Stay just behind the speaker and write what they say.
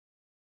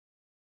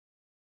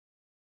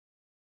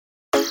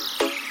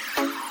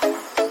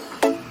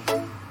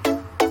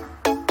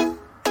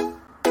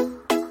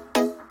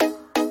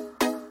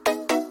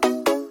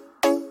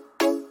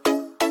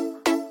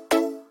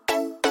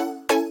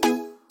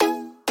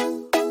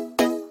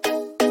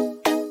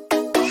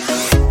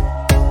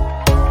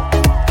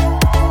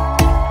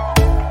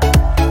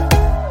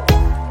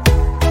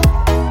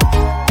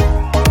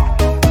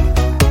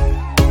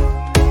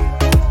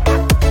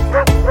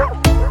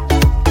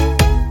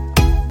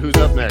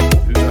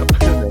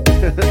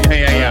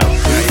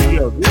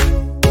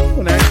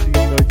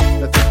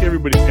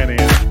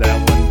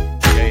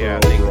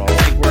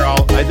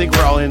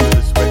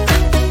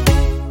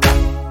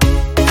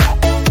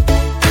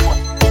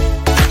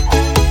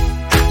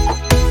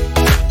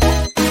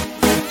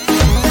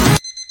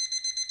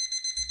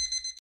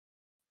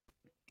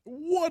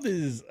What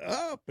is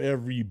up,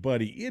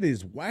 everybody? It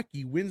is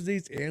Wacky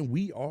Wednesdays, and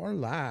we are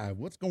live.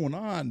 What's going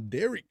on,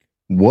 Derek?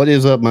 What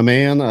is up, my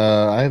man?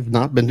 I have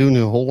not been doing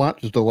a whole lot,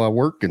 just a lot of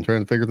work and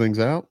trying to figure things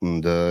out,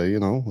 and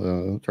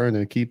trying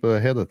to keep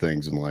ahead of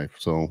things in life.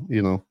 So,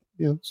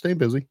 staying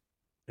busy.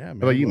 Yeah, How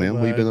about man. you, Well, man?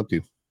 What have you been up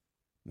to?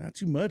 not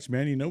too much,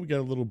 man. We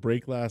got a little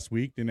break last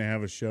week. Didn't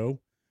have a show.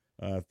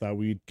 Thought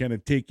we'd kind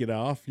of take it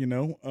off.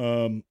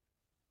 It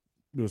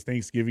was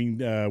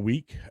Thanksgiving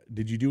week.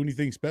 Did you do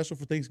anything special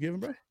for Thanksgiving,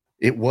 bro?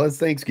 It was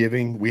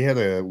Thanksgiving. We had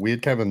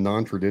kind of a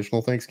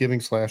non-traditional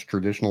Thanksgiving /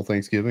 traditional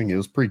Thanksgiving. It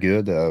was pretty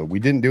good. We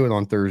didn't do it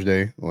on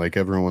Thursday like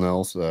everyone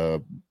else.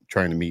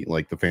 Trying to meet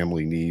like the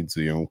family needs.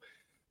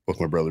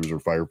 Both my brothers are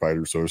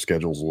firefighters, so our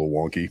schedule's a little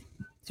wonky.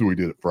 So we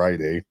did it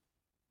Friday.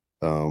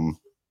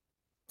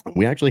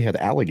 We actually had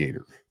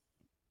alligator.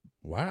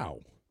 Wow.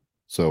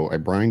 So I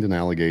brined an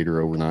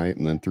alligator overnight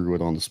and then threw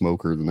it on the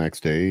smoker the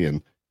next day,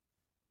 and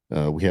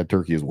we had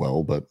turkey as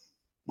well. But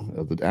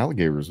the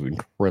alligator is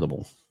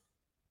incredible.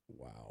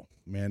 Wow,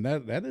 man,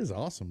 that is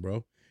awesome,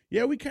 bro.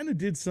 Yeah, we kind of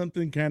did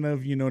something kind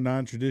of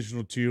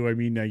non-traditional too. I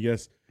mean, I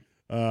guess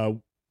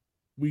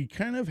we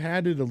kind of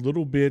had it a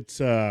little bit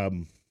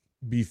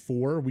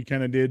before. We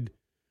kind of did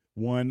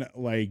one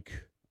like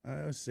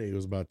I would say it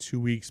was about 2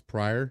 weeks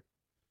prior,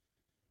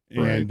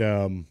 Right.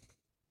 and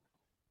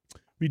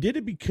we did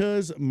it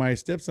because my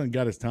stepson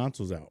got his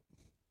tonsils out.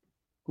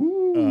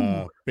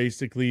 Ooh.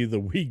 Basically the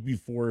week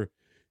before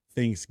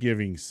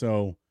Thanksgiving.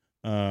 So,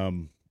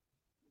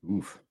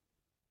 Oof.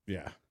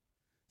 yeah.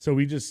 So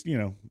we just,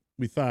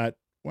 we thought,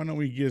 why don't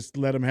we just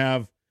let him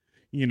have,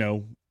 you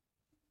know,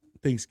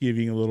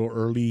 Thanksgiving a little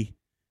early,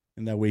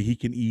 and that way he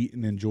can eat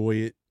and enjoy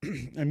it.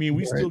 I mean,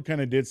 we Right. still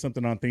kind of did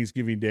something on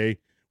Thanksgiving Day.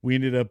 We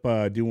ended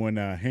up doing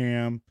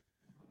ham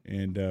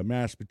and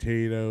mashed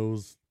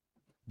potatoes,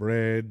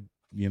 bread,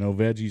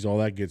 veggies, all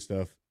that good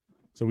stuff.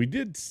 So we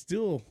did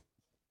still,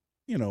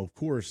 of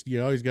course,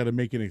 you always got to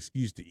make an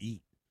excuse to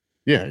eat.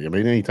 Yeah, I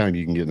mean, anytime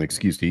you can get an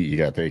excuse to eat, you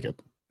got to take it.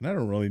 And I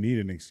don't really need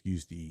an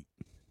excuse to eat.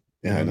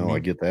 Yeah, I know. I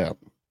mean? get that.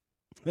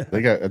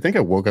 I think I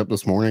woke up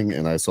this morning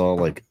and I saw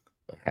like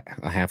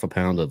a half a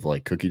pound of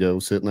like cookie dough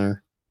sitting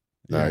there.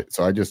 Yeah.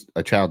 So I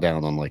chowed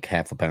down on like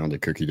half a pound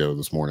of cookie dough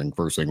this morning.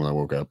 First thing when I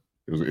woke up,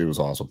 it was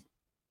awesome.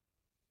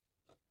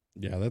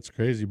 Yeah, that's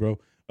crazy, bro.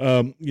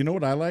 You know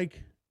what I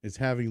like is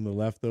having the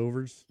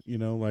leftovers.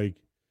 Like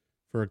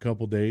for a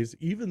couple days.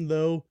 Even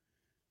though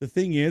the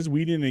thing is,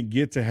 we didn't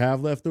get to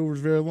have leftovers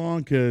very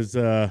long because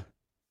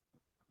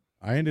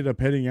I ended up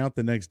heading out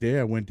the next day.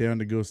 I went down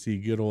to go see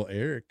good old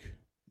Eric.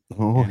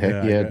 Oh, And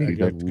heck yeah, I dude! I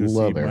got to go see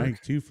love Eric.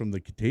 Mike too from the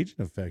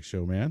Contagion Effect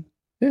show, man.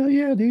 Hell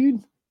yeah,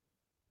 dude!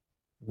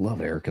 Love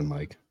Eric and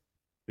Mike.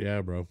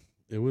 Yeah, bro.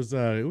 It was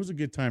a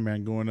good time,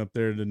 man. Going up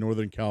there to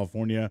Northern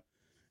California,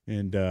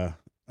 and I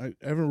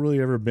haven't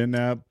really ever been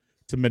up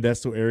to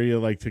Modesto area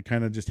like to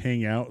kind of just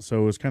hang out.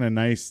 So it was kind of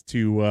nice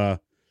to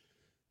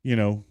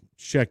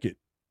check it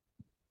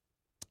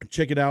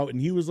out. And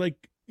he was like,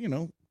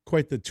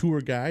 quite the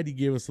tour guide. He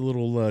gave us a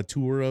little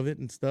tour of it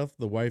and stuff.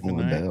 The wife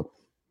and I.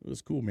 It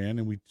was cool, man.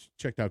 And we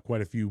checked out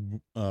quite a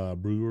few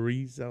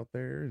breweries out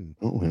there, and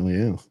Oh, hell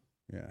yeah.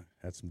 Yeah,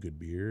 had some good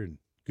beer and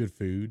good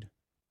food.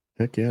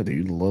 Heck yeah,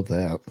 dude. Love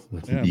that.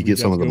 Yeah, You we get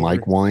got some to of the go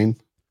Mike over. wine?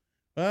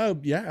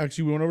 Yeah,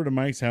 actually, we went over to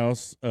Mike's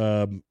house.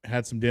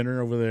 Had some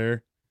dinner over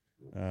there.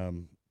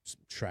 Some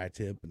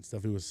tri-tip and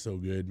stuff. It was so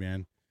good,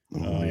 man.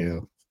 Oh, yeah.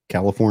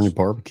 California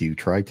barbecue,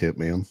 tri-tip,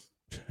 man.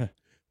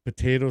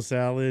 Potato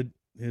salad.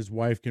 His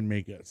wife can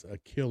make us a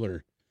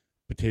killer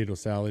potato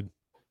salad.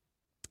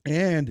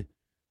 And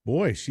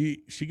boy,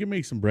 she can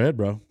make some bread,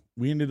 bro.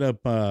 We ended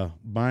up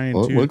buying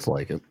Well, it looks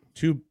like it.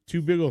 two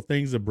big old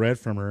things of bread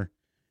from her,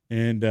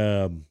 and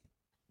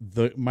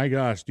my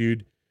gosh,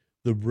 dude,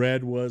 the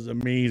bread was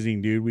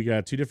amazing, dude. We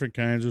got two different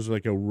kinds. There's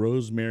like a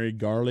rosemary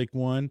garlic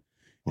one,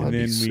 and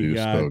then we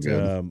got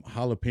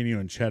jalapeno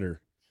and cheddar.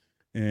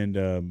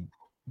 And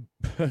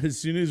as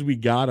soon as we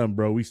got them,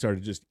 bro, we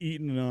started just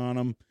eating on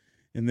them,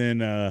 and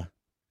then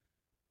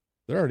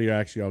they're already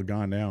actually all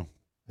gone now.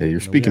 Hey,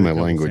 you're speaking my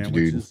language,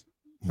 sandwiches.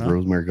 Dude. Huh?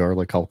 Rosemary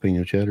garlic,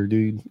 jalapeno cheddar,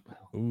 dude.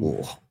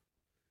 Oh,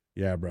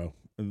 yeah, bro.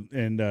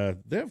 And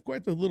they have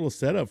quite the little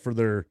setup for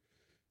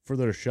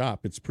their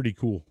shop. It's pretty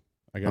cool.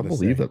 I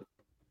believe it.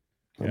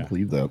 I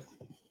believe that.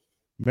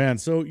 Man,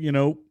 so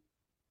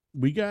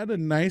we got a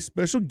nice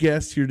special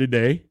guest here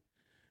today.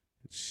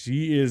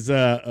 She is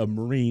a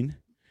Marine,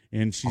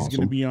 and she's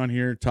going to be on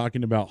here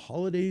talking about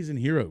holidays and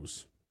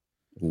heroes.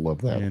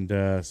 Love that.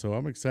 And so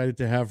I'm excited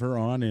to have her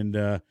on and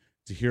to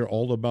hear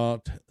all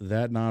about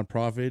that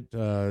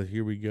nonprofit.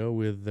 Here we go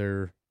with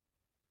their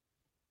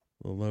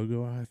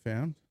logo I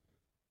found.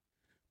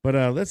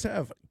 But let's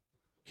have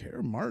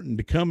Kara Martin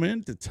to come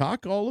in to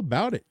talk all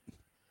about it.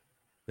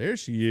 There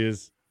she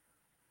is.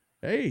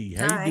 Hey,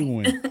 how you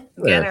doing?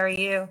 Good, how are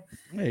you?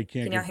 Hey,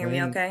 can y'all hear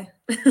me okay?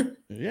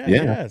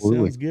 Yeah,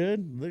 sounds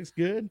good. Looks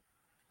good.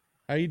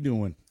 How you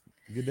doing?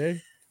 Good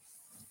day?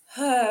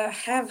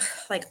 Have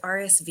like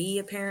RSV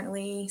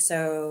apparently,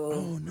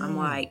 so I'm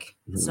like,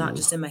 it's not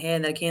just in my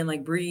head that I can't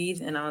like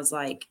breathe. And I was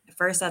like,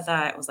 first I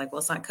thought, I was like, well,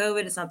 it's not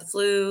COVID. It's not the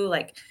flu.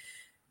 Like,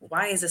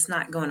 why is this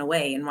not going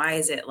away? And why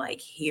is it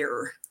like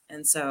here?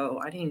 And so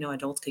I didn't even know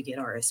adults could get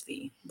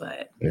RSV,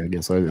 but Yeah, I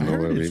guess I didn't know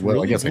heard that. it's Well, I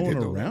really guess I going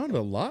did know around that.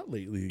 a lot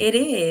lately. it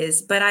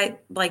is. But I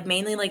like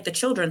mainly like the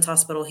children's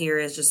hospital here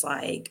is just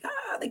like,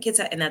 the kids,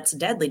 and that's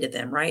deadly to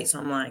them, right? So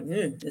I'm like,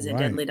 is it Right.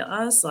 deadly to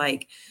us?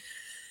 Like,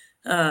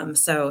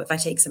 so if I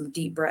take some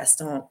deep breaths,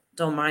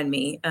 don't mind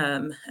me.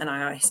 And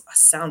I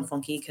sound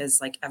funky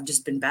because like I've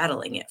just been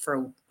battling it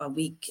for a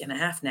week and a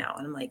half now,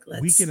 and I'm like,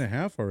 Week and a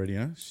half already,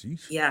 huh?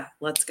 Sheesh. yeah,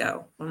 let's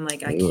go. I'm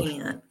like, I Ugh.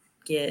 can't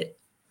get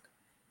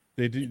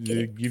They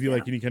give you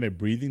like any kind of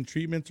breathing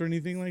treatments or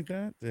anything like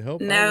that to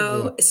help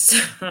no.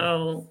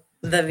 So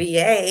the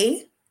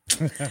VA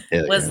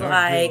Hell was yeah.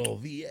 like,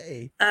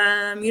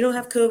 VA. you don't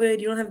have COVID,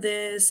 you don't have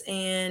this,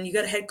 and you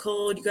got a head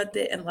cold, you got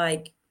the, and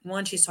like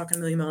one, she's talking a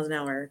million miles an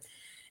hour,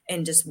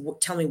 and just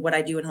tell me what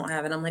I do and don't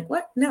have, and I'm like,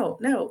 what? No.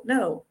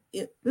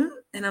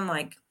 And I'm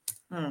like,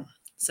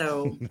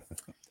 so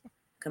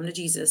come to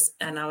Jesus,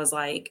 and I was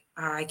like,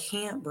 I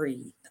can't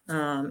breathe,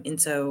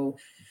 and so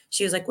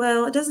she was like,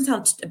 well, it doesn't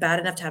sound bad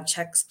enough to have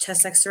chest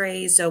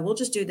X-rays, so we'll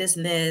just do this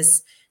and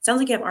this. Sounds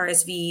like you have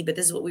RSV, but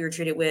this is what we were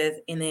treated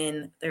with. And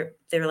then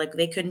they were like,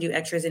 they couldn't do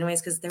X-rays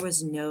anyways because there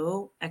was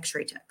no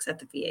X-ray techs at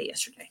the VA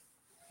yesterday.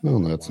 Well,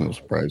 that's no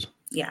surprise.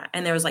 Yeah,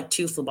 and there was like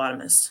 2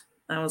 phlebotomists.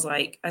 I was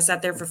like, I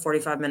sat there for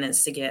 45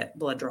 minutes to get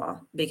blood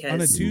draw because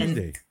On a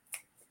Tuesday. and,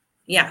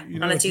 yeah, You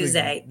know, on a it's like,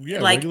 Tuesday, yeah,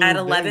 like at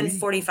regular day,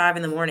 11:45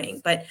 in the morning.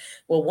 But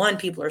well, one,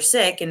 people are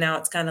sick, and now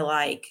it's kind of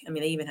like, I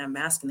mean, they even have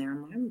masks in there.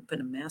 I'm like, I'm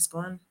putting a mask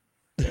on.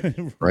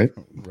 Right?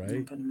 I'm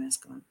Right. putting a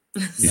mask on.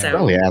 You should So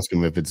probably ask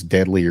them if it's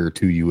deadlier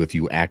to you if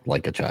you act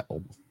like a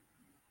child.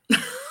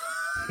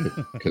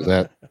 Because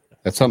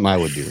that's something I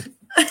would do.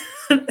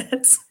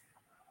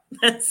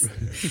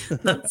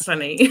 that's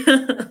funny.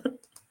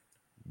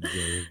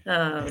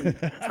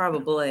 Good.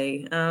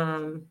 Probably.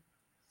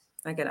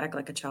 I could act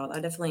like a child. I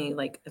definitely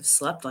like have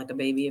slept like a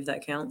baby if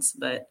that counts.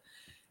 But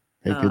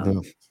Hey, good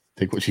enough.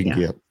 Take what you can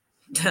get.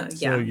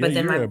 yeah, So, but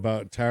then you're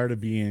about tired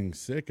of being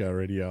sick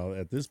already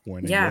at this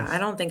point. I guess. I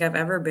don't think I've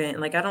ever been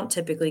like, I don't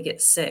typically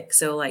get sick.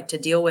 So like to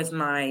deal with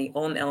my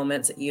own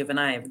elements that you and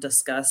I have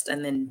discussed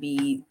and then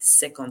be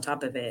sick on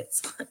top of it.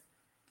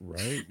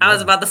 Right. I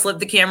was about to flip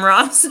the camera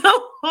off. So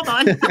hold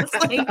on. I was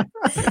like,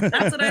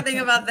 that's what I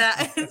think about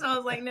that. So I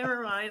was like,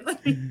 never mind.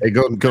 Hey,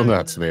 go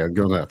nuts, man.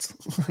 Go nuts.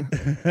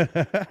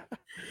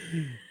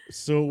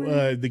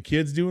 So the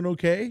kids doing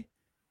okay?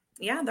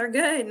 Yeah, they're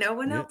good. No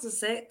one Yeah. else is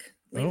sick.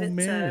 Leave Oh, it to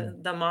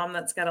man. the mom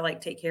that's got to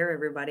like take care of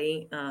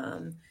everybody.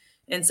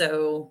 And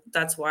so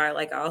that's why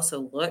like I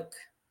also look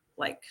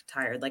like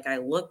tired. Like I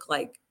look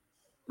like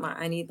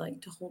I need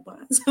like to hold my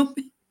eyes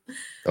open.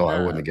 Oh, I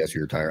wouldn't have guessed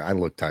you were tired. I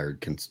look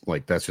tired.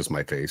 Like that's just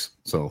my face.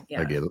 So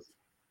Yeah. I get it.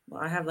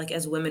 Well, I have like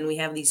as women, we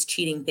have these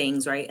cheating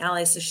things, right?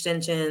 Eyelash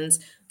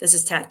extensions. This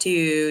is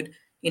tattooed.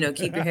 You know,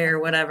 keep your hair,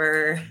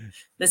 whatever.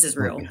 This is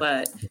real,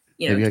 but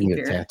you know, Maybe I can keep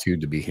get your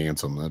tattooed to be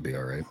handsome. That'd be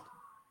all right.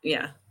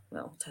 yeah.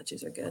 Well,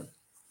 tattoos are good.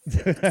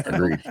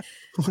 Agreed.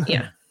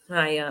 Yeah.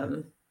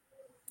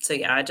 So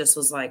yeah, I just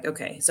was like,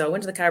 okay. So I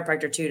went to the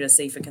chiropractor too to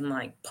see if it can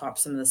like pop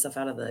some of the stuff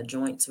out of the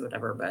joints or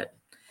whatever, but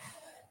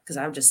because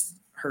I'm just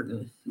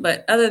hurting.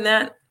 But other than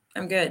that,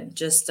 I'm good.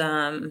 Just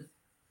I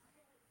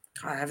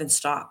haven't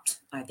stopped,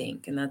 I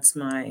think. And that's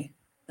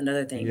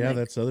another thing. Yeah, like,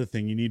 that's the other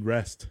thing. You need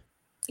rest.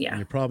 yeah. And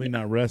you're probably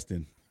not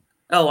resting.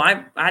 Oh,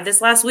 I this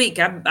last week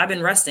I've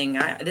been resting.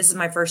 This is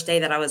my first day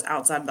that I was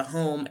outside the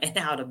home and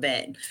out of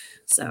bed.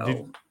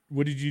 So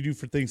What did you do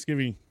for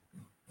Thanksgiving?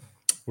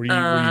 Were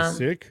you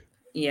sick?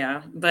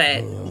 yeah,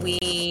 but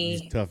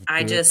He's tough to I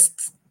cook.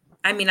 just,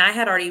 I mean, we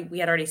had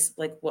already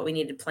like what we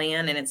needed to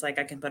plan, and it's like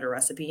I can put a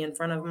recipe in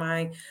front of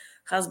my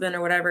husband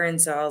or whatever,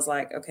 and so I was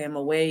like, okay, I'm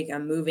awake,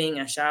 I'm moving,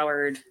 I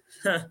showered.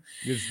 Just What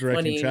do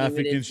directing you need me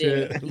traffic to and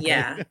shit. do?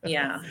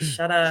 Yeah.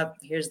 Shut up.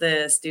 Here's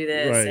this. Do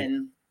this, Right.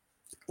 and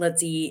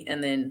let's eat,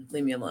 and then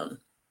leave me alone.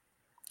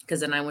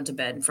 Because then I went to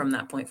bed from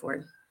that point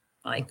forward,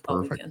 like all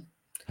Perfect. weekend.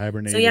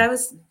 Hibernated. So yeah,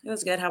 it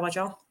was good. How about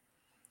y'all?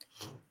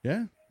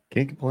 Yeah.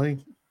 Can't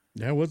complain.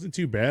 Yeah, it wasn't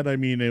too bad. I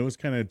mean, it was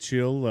kind of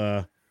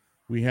chill.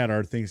 We had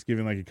our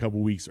Thanksgiving like a couple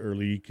weeks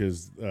early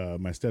because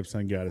my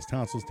stepson got his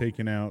tonsils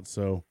taken out.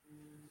 So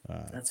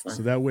That's fun.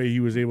 So that way he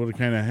was able to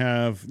kind of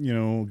have,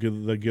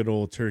 the good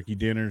old turkey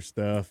dinner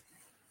stuff.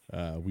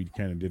 We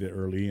kind of did it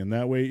early. And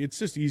that way it's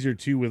just easier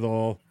too with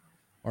all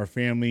our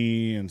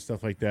family and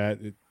stuff like that.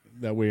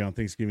 That way on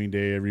Thanksgiving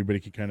Day, everybody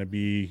could kind of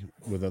be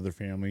with other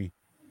family.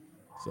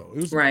 So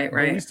it was Right.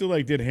 but we still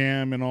like did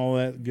ham and all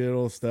that good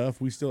old stuff.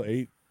 We still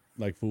ate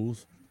like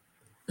fools.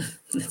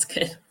 That's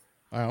good.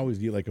 I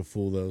always eat like a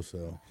fool though,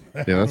 so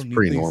Yeah, that's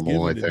pretty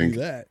normal, I Thanksgiving to think. do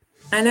that.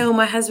 I know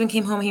my husband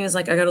came home. He was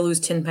like, I got to lose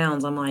 10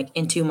 pounds. I'm like,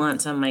 in 2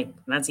 months. I'm like,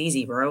 that's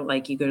easy, bro.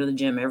 Like, you go to the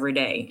gym every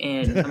day.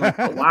 And I'm like,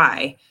 but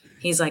why?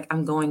 He's like,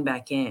 I'm going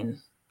back in.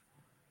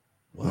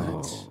 What?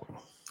 Oh.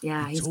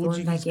 Yeah, He he's told going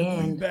you back he's going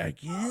in.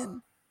 back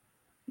in?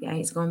 Yeah,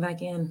 he's going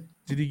back in.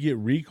 Did he get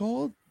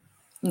recalled?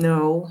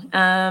 No.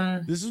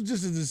 This was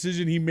just a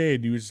decision he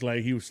made. He was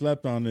like, he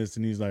slept on this,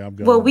 and he's like, I'm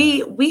Well, going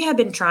back. we had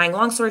been trying.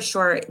 Long story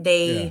short,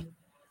 Yeah.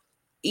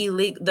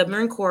 the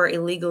Marine Corps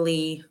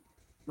illegally.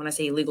 When I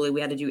say illegally,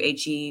 we had to do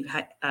HE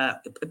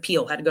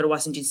appeal. Had to go to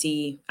Washington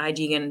D.C. IG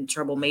got in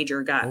trouble.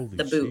 Major got Holy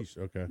the boot. sheesh.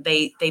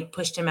 Okay. They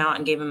pushed him out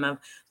and gave him a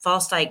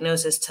false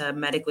diagnosis to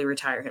medically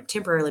retire him,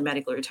 temporarily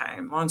medically retire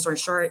him. Long story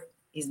short,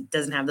 he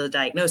doesn't have the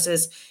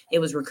diagnosis. It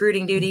was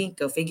recruiting duty.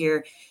 Go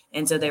figure.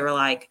 And so they were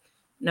like,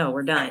 "No,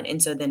 we're done."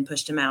 And so then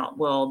pushed him out.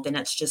 Well, then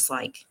it's just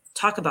like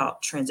talk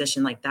about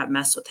transition, like that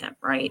messed with him,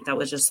 right? That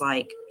was just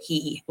like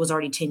he was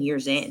already 10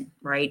 years in,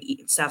 right?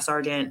 Staff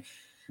sergeant.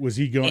 Was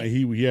he going?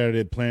 He had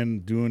it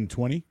planned doing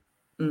 20.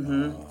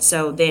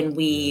 So then Yeah, he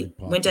we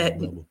popped went his to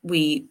bubble.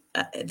 we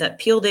that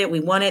peeled it. We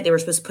won it. They were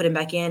supposed to put him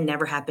back in.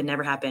 Never happened.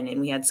 Never happened. And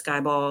we had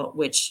Skyball,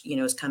 which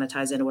is kind of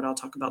ties into what I'll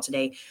talk about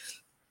today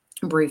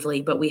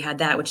briefly. But we had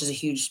that, which is a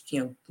huge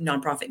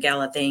nonprofit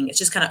gala thing. It's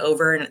just kind of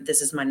over, and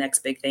this is my next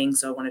big thing.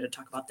 So I wanted to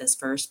talk about this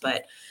first,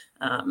 but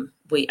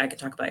I could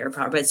talk about air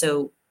power. But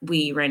so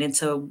we ran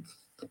into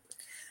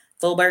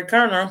Full Bird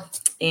Colonel.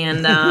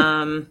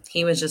 And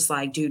he was just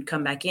like, dude,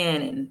 come back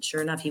in. And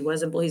sure enough,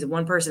 he's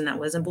one person that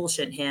wasn't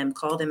bullshitting him,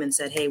 called him and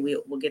said, hey,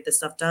 we'll get this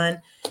stuff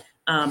done.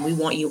 We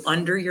want you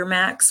under your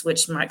max,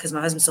 because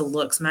my husband still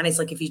looks, mine is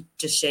like if he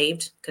just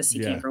shaved, because he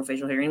can't grow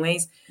facial hair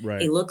anyways.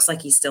 Right. He looks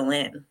like he's still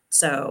in.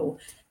 So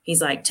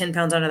he's like 10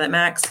 pounds under that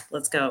max.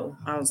 Let's go.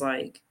 I was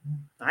like,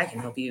 I can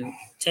help you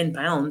 10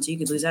 pounds. You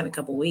could lose that in a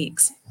couple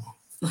weeks.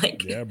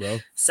 Like, yeah, bro.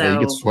 So yeah, you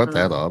can sweat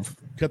that off.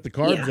 Cut the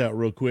carbs out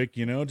real quick,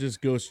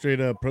 just go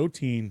straight up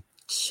protein.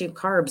 Shoot,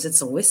 carbs,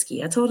 it's a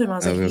whiskey. I told him, I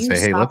was like, gonna you say,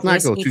 hey, let's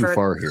not go too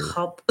far here.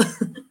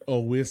 Oh,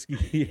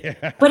 whiskey.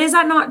 Yeah. But is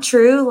that not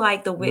true?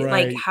 Like Right.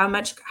 like how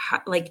much,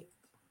 like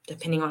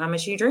depending on how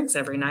much he drinks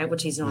every night,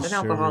 which he's not an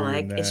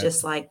alcoholic, it's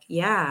just like,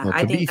 yeah. Well,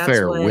 I to think be that's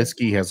fair, what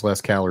whiskey has less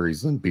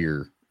calories than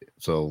beer.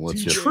 So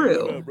let's just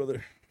true,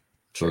 brother.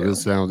 So it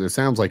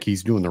sounds like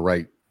he's doing the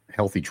right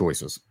healthy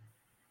choices.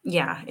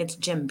 Yeah, it's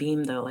Jim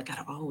Beam though. Like out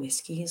of all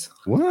whiskeys,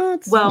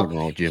 what? Well, nothing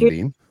wrong with Jim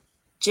Beam.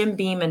 Jim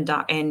Beam and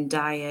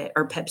Diet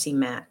or Pepsi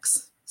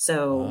Max.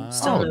 So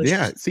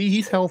see,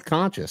 he's health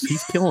conscious.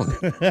 He's killing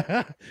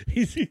it.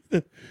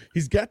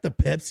 he's got the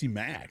Pepsi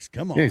Max.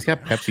 Come on. Yeah, he's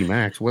got Pepsi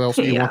Max. What else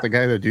do you want the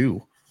guy to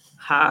do?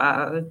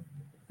 But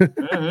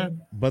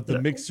the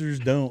mixers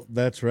don't.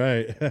 That's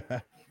right.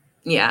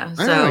 Yeah.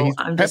 So he's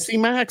Pepsi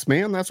Max,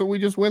 man. That's what we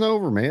just went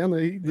over, man.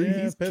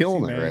 He's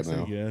killing it right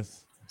now.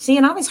 Yes. See,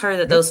 and I always heard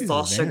that those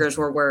false sugars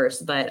were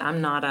worse, but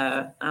I'm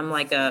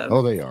like a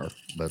they are.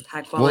 But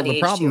high quality. Well, the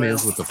problem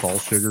is with the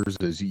false sugars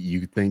is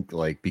you think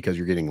like because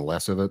you're getting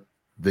less of it,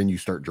 then you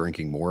start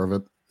drinking more of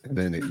it, and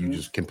then you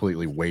just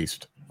completely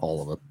waste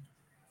all of it.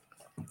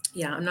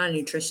 Yeah, I'm not a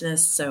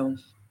nutritionist, so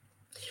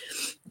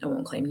I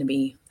won't claim to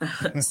be.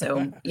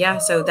 So yeah,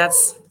 so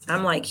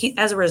I'm like,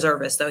 as a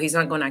reservist though, he's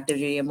not going active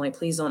duty. I'm like,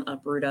 please don't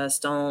uproot us.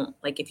 Don't,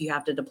 like, if you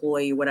have to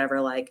deploy,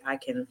 whatever, like I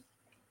can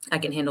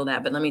handle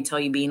that. But let me tell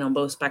you, being on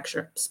both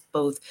spectrums,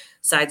 both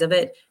sides of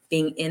it,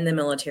 being in the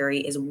military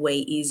is way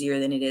easier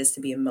than it is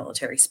to be a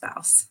military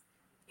spouse,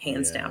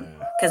 hands down,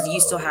 because you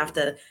still have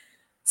to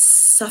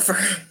suffer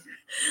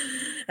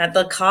at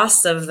the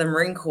cost of the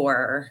Marine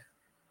Corps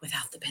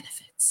without the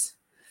benefits.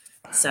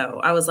 So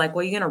I was like,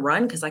 well, you're going to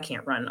run? Because I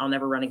can't run. I'll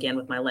never run again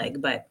with my leg,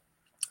 but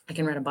I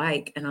can ride a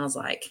bike. And I was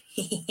like,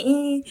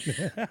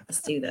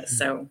 let's do this.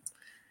 So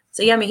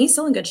yeah, I mean, he's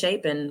still in good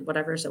shape and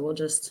whatever. So we'll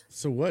just.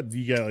 So what?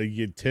 You got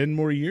like 10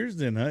 more years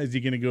then, huh? Is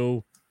he going to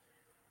go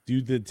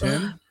do the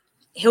 10?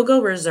 He'll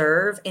go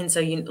reserve. And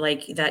so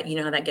like that,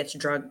 how that gets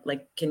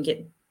can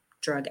get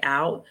drug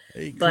out,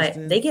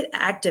 but they get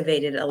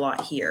activated a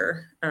lot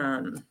here.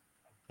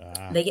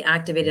 They get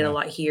activated a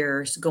lot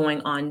here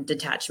going on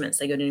detachments.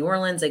 They go to New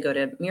Orleans, they go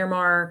to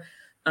Miramar.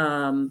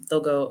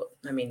 They'll go,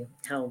 I mean,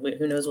 hell,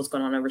 who knows what's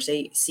going on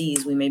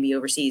overseas? We may be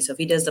overseas. So if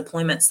he does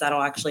deployments,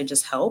 that'll actually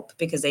just help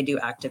because they do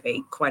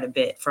activate quite a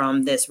bit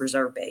from this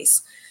reserve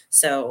base.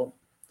 So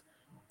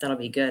that'll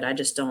be good. I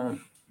don't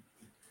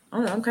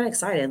know. I'm kind of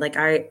excited. Like,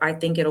 I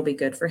think it'll be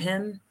good for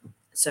him.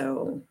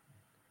 So.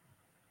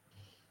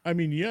 I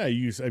mean, yeah,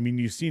 you've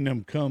seen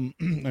him come.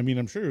 I mean,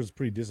 I'm sure it was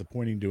pretty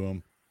disappointing to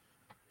him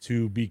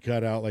to be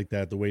cut out like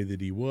that, the way that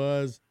he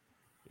was.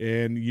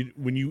 And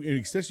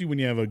especially when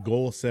you have a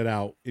goal set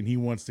out and he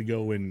wants to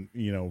go and,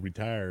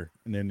 retire.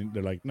 And then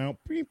they're like, no,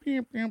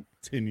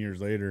 10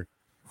 years later,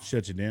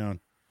 shut you down.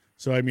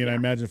 So, I mean, I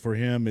imagine for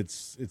him,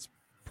 it's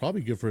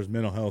probably good for his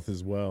mental health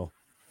as well.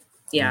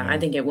 Yeah, I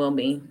think it will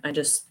be. I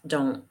just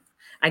don't,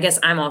 I guess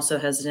I'm also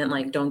hesitant,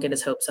 like, don't get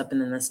his hopes up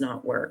and then this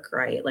not work,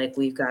 right? Like,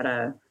 we've got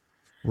to.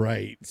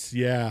 Right.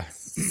 Yeah.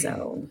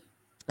 So.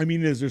 I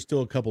mean, is there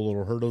still a couple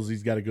little hurdles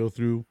he's got to go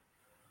through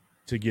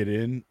to get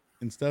in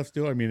and stuff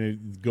still? I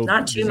mean,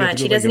 not too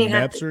much. He doesn't even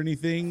have to, or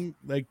anything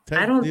like.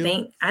 I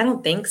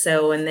don't think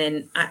so. And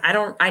then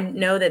I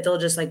know that they'll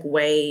just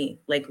weigh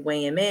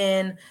him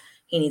in.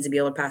 He needs to be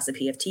able to pass the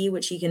PFT,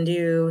 which he can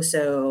do.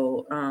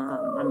 So,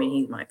 I mean,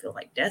 he might feel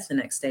like death the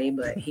next day,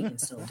 but he can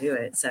still do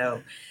it.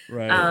 So,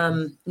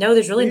 right. No,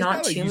 there's really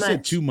not too much. You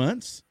said 2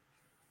 months.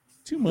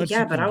 2 months.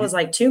 Yeah, but I was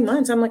like 2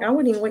 months. I'm like, I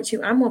wouldn't even wait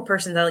I'm one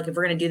person that like, if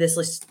we're gonna do this,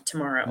 let's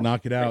tomorrow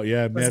knock it out. like,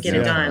 Yeah, let's that's get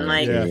it done.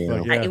 Like, yeah,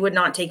 fuck yeah. it would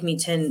not take me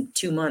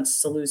 2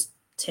 months to lose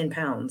 10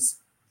 pounds.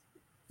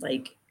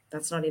 Like,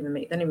 that's not even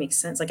that even makes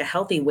sense. Like a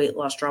healthy weight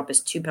loss drop is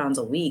 2 pounds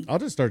a week. I'll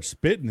just start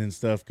spitting and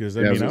stuff because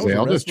I Yeah, mean, I was a I'll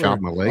wrestler. just chop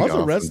my leg I was a off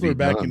and wrestler be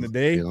back done, in the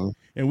day, you know?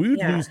 and we would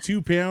Yeah. lose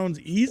 2 pounds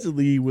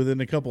easily within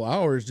a couple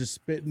hours just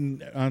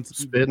spitting on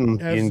Spitting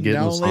have and some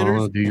getting the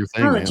downlators. sauna, do your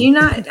thing, Oh, man. do you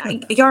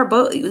not? Y'all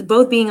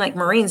both being like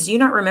Marines. Do you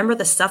not remember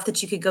the stuff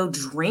that you could go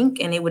drink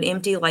and it would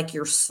empty like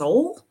your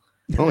soul?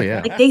 Oh yeah,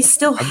 Like they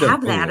still I've done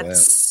have plenty that of at the that.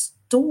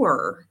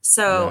 store.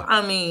 So Yeah.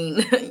 I mean,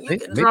 you can Maybe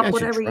drop I should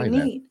whatever try you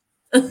that. need.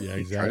 Yeah, Try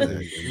exactly. that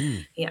again.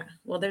 Ooh. Yeah.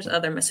 Well, there's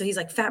other. So he's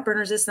like fat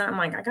burners. This and that. I'm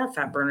like, I got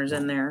fat burners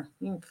in there.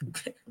 You can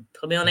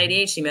put me on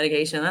ADHD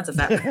medication. That's a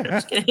fat burner.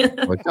 Just kidding.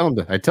 Well,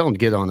 I tell him to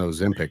get on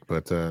Ozempic,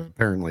 but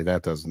apparently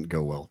that doesn't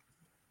go well.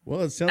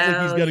 Well, it sounds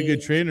like he's Oh, got a good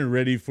yeah. trainer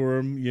ready for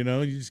him. You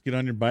know, you just get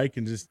on your bike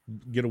and just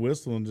get a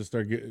whistle and just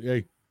start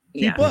hey,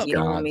 Yeah, keep up. you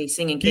don't want God. me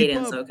singing Keep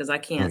cadence up. though, because I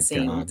can't Oh,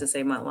 sing God. to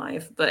save my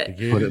life. But Put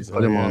Cadence,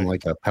 him on yeah.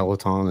 like a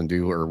Peloton and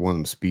or one of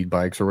them speed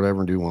bikes or whatever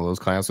and do one of those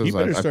classes. He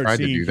better I start tried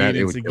to singing do that. It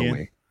cadence would kill again.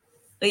 me.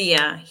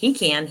 yeah, he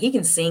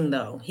can sing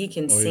though. He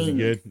can Oh, is sing. he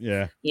good?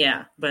 Yeah.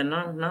 Yeah, but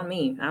not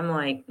me. I'm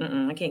like,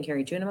 I can't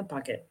carry two in my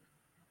pocket.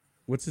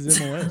 What's his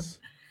MLS?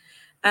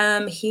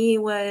 He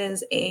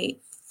was a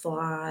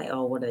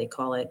what do they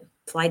call it?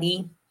 Fly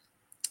D.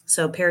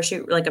 So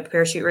parachute, like a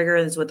parachute rigger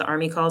is what the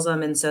Army calls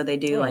them. And so they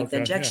do Oh, like the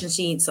okay, ejection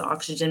sheets, the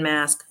oxygen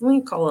mask.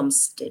 We call them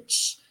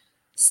stitch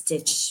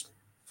bitches.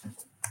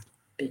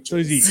 So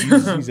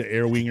he's an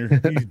air winger.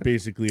 He's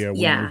basically a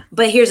Yeah, winger.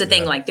 but here's the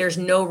thing: Yeah. like, there's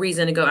no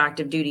reason to go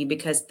active duty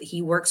because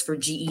he works for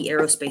GE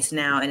Aerospace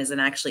now and is an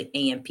actually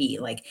AMP,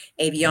 like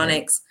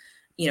avionics,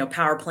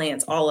 power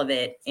plants, all of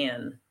it,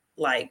 and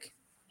like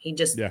he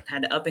just Yeah.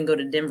 had to up and go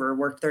to Denver,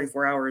 worked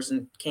 34 hours,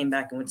 and came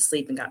back and went to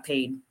sleep and got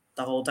paid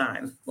the whole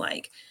time.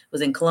 Like,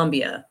 was in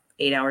Colombia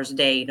 8 hours a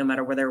day, no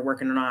matter where they're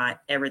working or not.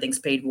 Everything's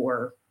paid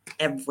for,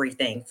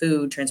 everything,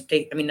 food,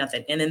 transportation. I mean,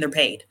 nothing, and then they're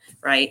paid,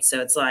 right?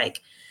 So it's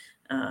like,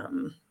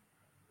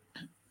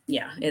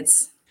 yeah,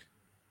 it's.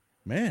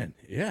 Man,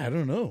 yeah, I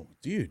don't know,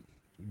 dude.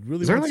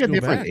 Really Is there wants like a to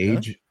go different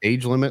back,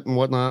 age limit and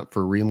whatnot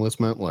for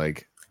reenlistment?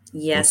 Like,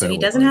 Yeah, what's so that he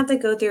look doesn't like? have to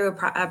go through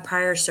a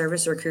prior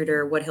service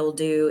recruiter. What he'll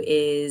do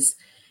is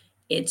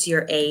it's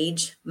your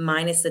age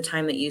minus the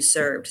time that you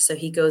served. So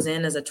he goes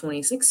in as a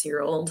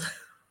 26-year-old.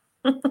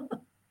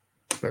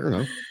 Fair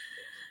enough.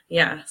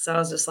 Yeah, so I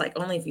was just like,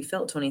 only if you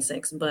felt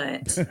 26,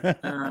 but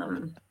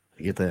I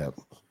get that.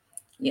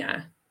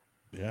 yeah.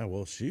 Yeah,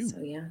 well, shoot. So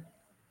yeah.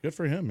 Good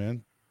for him,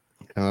 man.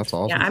 Yeah, that's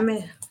awesome. Yeah,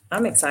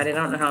 I'm excited.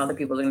 I don't know how other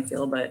people are gonna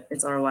feel, but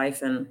it's our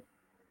life and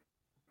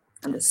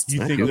I'm just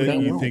You think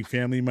hoping. you think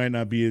family might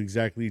not be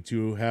exactly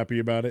too happy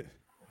about it?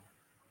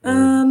 Or I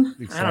don't know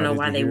excited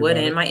why to they hear about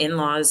wouldn't. it?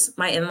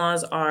 My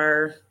in-laws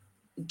are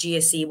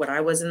GSC. What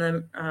I was in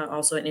the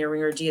also an Air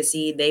Winger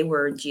GSC. They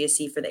were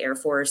GSC for the Air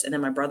Force, and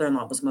then my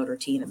brother-in-law was Motor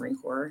T in the Marine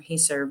Corps. He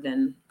served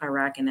in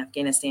Iraq and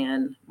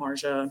Afghanistan.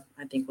 Marja,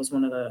 I think, was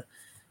one of the.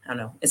 I don't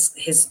know. It's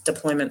his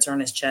deployments are on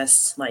his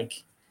chest.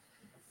 Like,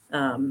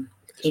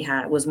 he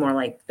was more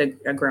like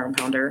a ground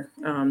pounder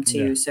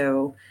too. Yeah.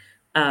 So,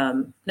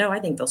 no, I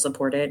think they'll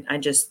support it.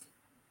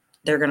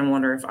 They're gonna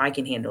wonder if I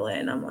can handle it,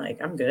 and I'm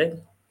like, I'm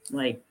good.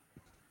 Like,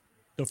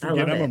 Don't I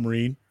forget, love I'm a it.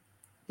 Marine.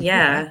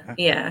 Yeah.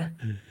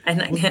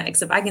 And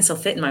except I can still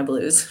fit in my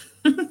blues.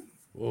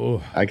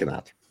 Oh, I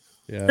cannot.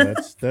 yeah,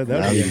 that'd be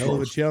a hell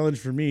of a challenge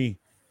for me.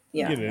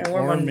 Yeah, Get and an we're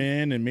arm one.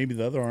 in, and maybe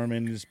the other arm in,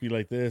 and just be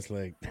like this,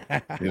 like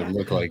It would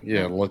look like,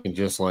 looking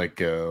just like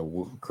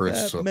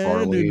Chris that man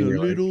Farley. in a You're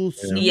like, little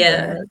suit.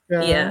 Yeah.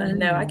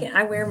 No,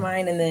 I wear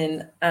mine, and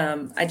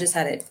then I just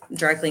had it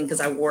dry cleaned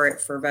because I wore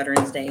it for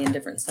Veterans Day and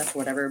different stuff,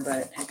 whatever.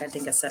 But heck, I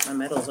think I set my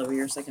medals over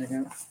here a second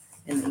ago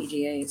in the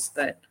EGAs.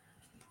 But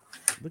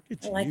Look at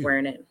I you. like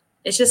wearing it.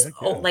 It's just Heck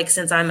yeah. like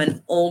since I'm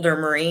an older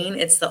Marine,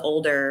 it's the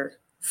older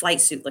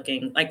flight suit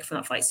looking, like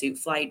not flight suit,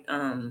 flight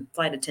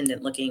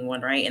attendant looking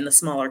one, right? And the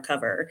smaller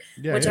cover,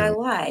 Yeah, which yeah. I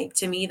like.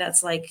 To me,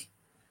 that's like,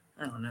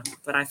 I don't know,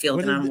 but I feel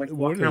What that are I'm they- like what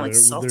walking are around like they?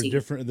 They're salty.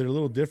 different. They're a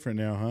little different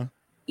now, huh?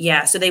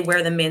 Yeah, so they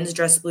wear the men's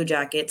dress blue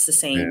jackets the Yeah,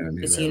 I same.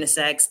 knew It's that.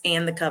 unisex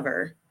and the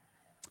cover.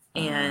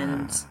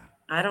 And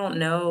I don't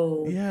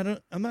know. Yeah,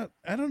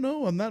 I don't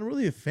know. I'm not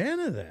really a fan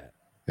of that.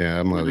 Yeah,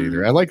 I'm not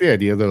either. I like the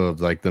idea though of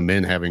like the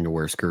men having to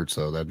wear skirts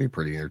though. That'd be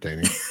pretty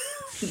entertaining.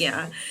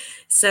 Yeah.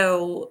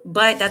 So,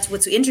 but that's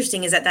what's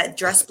interesting is that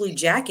dress blue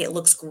jacket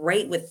looks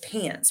great with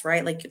pants,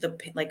 right? Like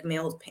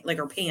male, like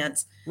our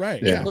pants.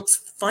 Right. Yeah. It looks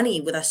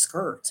funny with a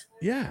skirt.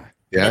 Yeah.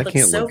 Yeah, It I looks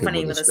can't so look good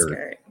funny with with a a skirt.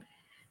 skirt.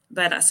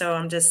 But so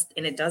I'm just,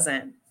 and it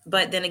doesn't.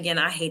 But then again,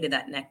 I hated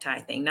that necktie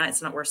thing.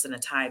 It's not worse than a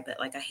tie, but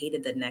like I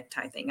hated the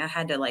necktie thing. I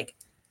had to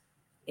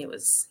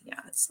it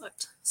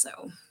sucked. So.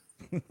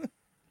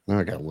 Now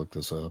I gotta look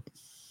this up.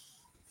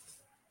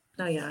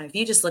 Oh yeah, if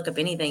you just look up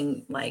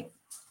anything like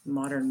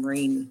modern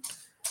Marine.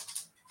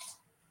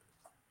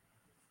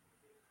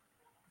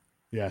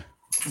 Yeah.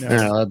 No.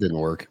 Yeah, that didn't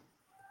work.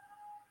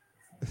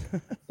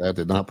 That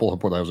did not pull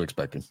up what I was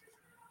expecting.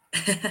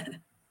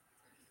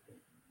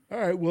 All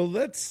right. Well,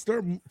 let's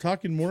start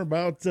talking more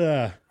about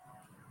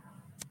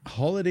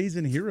holidays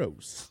and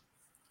heroes.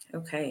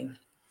 Okay.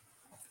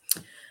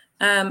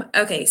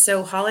 Okay,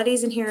 so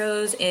Holidays and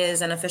Heroes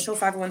is an official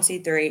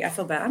 501c3. I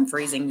feel bad. I'm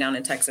freezing down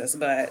in Texas,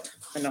 but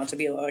not to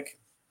be like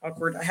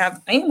awkward. I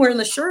am wearing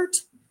the shirt.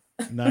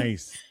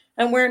 Nice.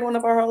 I'm wearing one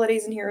of our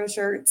Holidays and Heroes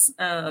shirts.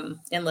 And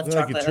Is Lift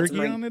there like a Chocolate. That's a turkey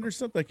Marine. on it or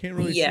something? I can't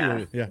really see Yeah.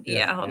 it. Yeah.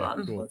 Yeah. Hold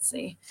on. Cool. Let's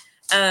see.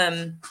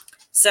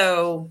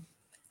 So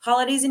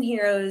Holidays and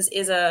Heroes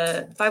is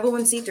a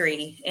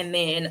 501c3, and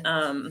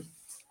then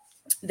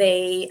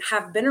they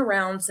have been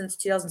around since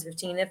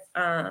 2015.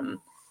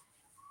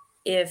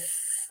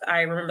 If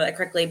I remember that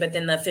correctly, but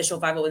then the official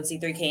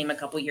 501c3 came a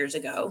couple years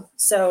ago.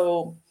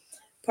 So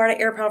part of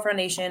Air Power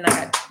Foundation,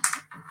 I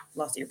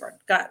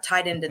got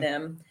tied into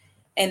them.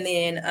 And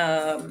then,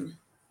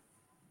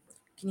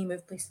 can you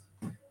move, please?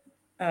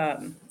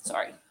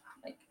 Sorry,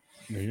 like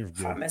No, you're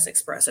good. Hot Mess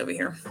Express over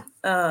here.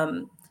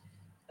 A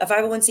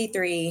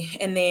 501c3,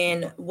 and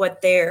then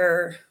what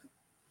their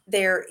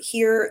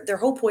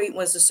whole point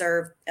was to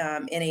serve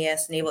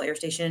NAS, Naval Air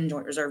Station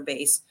Joint Reserve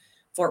Base,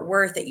 Fort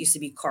Worth. That used to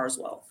be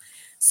Carswell.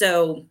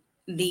 So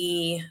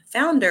the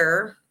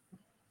founder,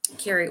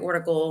 Carrie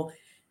Ortigal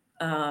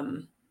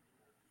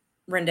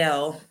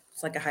Rendell,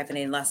 it's like a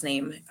hyphenated last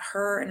name,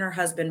 her and her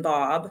husband,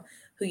 Bob,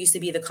 who used to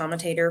be the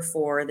commentator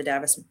for the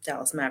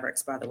Dallas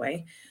Mavericks, by the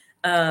way,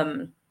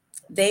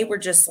 they were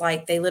just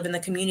like, they live in the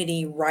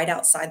community right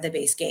outside the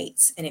base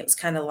gates. And it was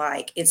kind of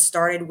like, it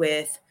started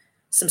with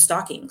some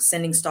stockings,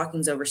 sending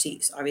stockings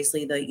overseas.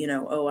 Obviously, the,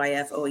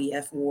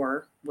 OEF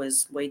war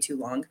was way too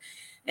long.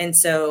 And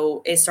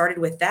so it started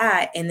with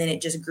that, and then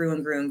it just grew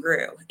and grew and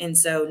grew. And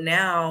so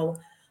now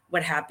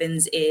what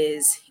happens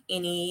is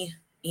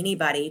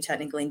anybody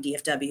technically in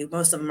DFW,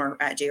 most of them are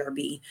at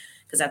JRB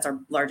because that's our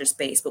largest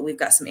base, but we've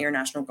got some Air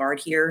National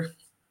Guard here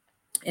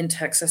in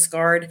Texas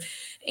Guard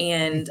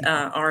and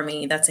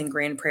Army that's in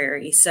Grand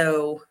Prairie.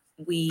 So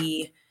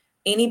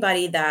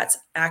anybody that's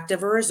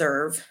active or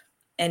reserve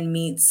and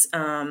meets,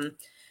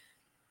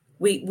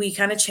 we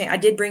kind of changed. I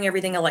did bring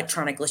everything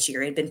electronic this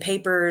year. It had been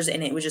papers,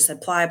 and it was just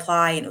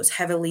apply, and it was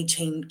heavily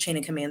chain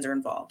of commands are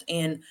involved.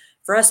 And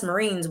for us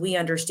Marines, we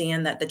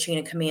understand that the chain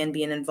of command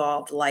being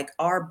involved, like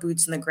our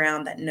boots in the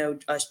ground that know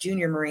us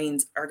junior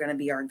Marines are going to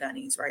be our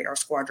gunnies, right? Our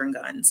squadron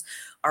guns,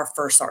 our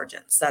first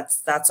sergeants.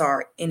 That's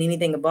our, and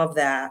anything above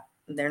that,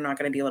 they're not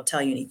going to be able to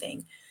tell you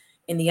anything.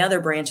 In the other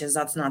branches,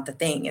 that's not the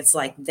thing. It's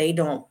like they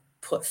don't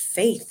put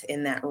faith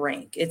in that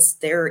rank. It's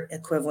their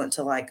equivalent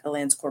to like a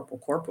lance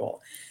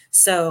corporal.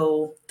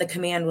 So the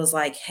command was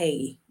like,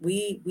 hey,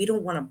 we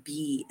don't want to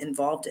be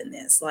involved in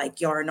this. Like,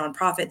 you're a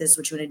nonprofit. This is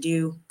what you want to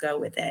do. Go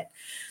with it.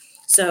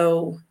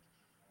 So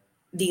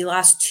the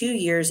last 2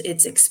 years,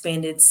 it's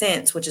expanded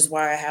since, which is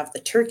why I have the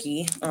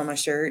turkey on my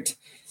shirt.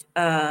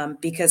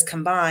 Because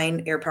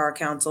combined, Air Power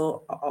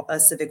Council, a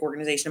civic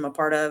organization I'm a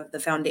part of, the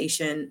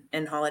foundation,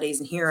 and Holidays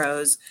and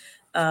Heroes,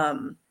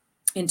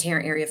 in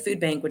Tarrant Area Food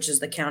Bank, which is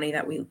the county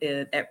that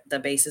the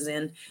base is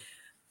in,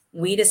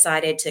 we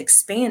decided to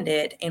expand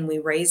it, and we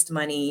raised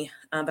money.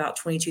 About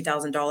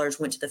 $22,000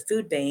 went to the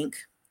food bank.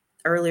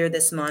 Earlier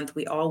this month,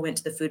 we all went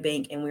to the food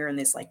bank, and we were in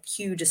this like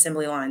huge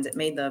assembly lines. It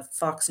made the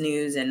Fox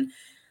News, and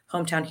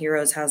Hometown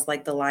Heroes has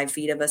like the live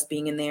feed of us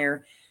being in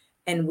there.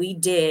 And we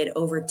did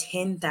over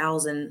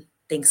 10,000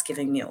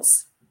 Thanksgiving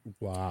meals.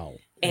 Wow.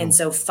 And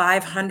so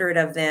 500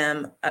 of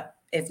them,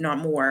 if not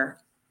more,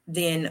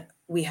 then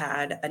we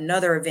had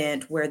another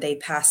event where they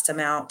passed them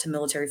out to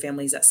military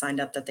families that signed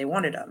up that they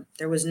wanted them.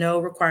 There was no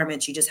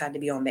requirements. You just had to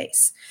be on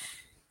base.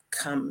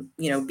 Come,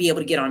 be able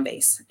to get on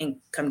base and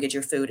come get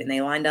your food. And they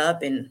lined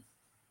up and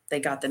they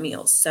got the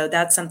meals. So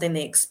that's something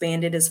they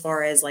expanded as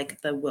far as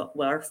like the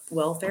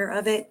welfare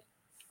of it.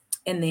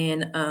 And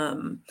then,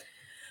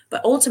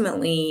 but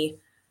ultimately,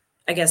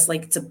 I guess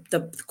like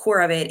the core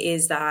of it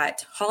is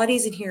that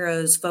Holidays and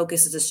Heroes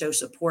focuses to show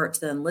support to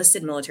the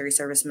enlisted military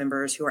service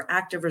members who are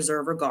active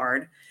reserve or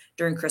guard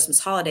during Christmas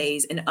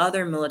holidays and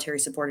other military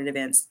supported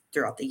events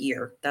throughout the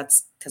year.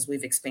 That's because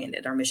we've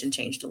expanded. Our mission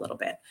changed a little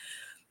bit.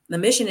 The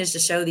mission is to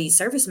show these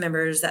service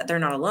members that they're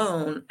not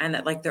alone, and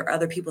that like there are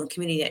other people in the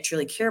community that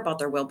truly care about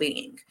their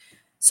well-being.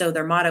 So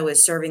their motto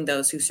is serving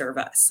those who serve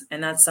us.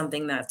 And that's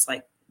something that's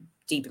like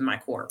deep in my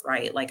core,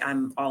 right? Like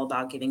I'm all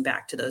about giving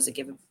back to those that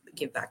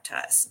give back to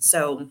us.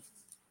 So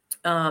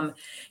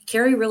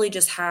Carrie really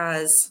just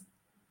has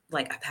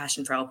like a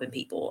passion for helping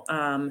people.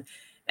 And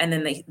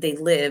then they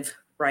live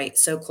right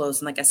so close.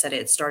 And like I said,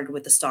 it started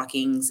with the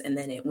stockings, and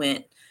then it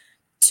went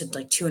to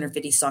like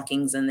 250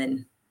 stockings. And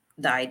then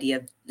the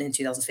idea in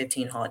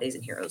 2015, Holidays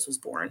and Heroes was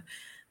born.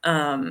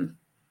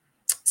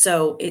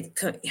 So it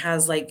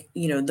has like,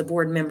 the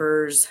board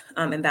members,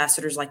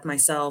 ambassadors like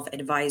myself,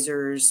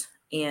 advisors.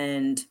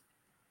 And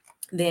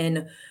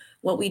then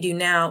what we do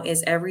now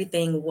is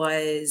everything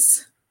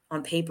was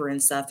on paper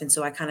and stuff. And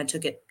so I kind of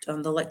took it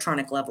on the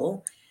electronic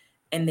level,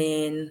 and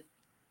then,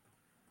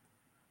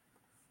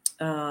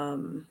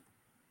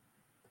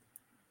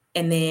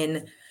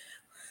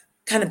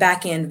 kind of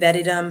back end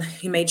vetted them.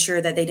 He made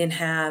sure that they didn't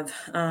have,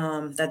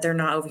 that they're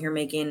not over here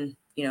making,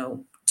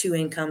 two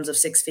incomes of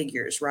six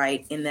figures,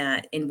 right?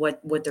 In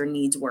what their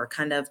needs were,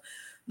 kind of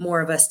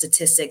more of a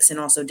statistics and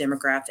also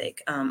demographic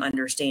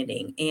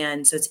understanding.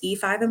 And so it's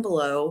E5 and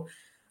below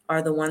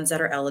are the ones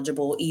that are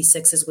eligible.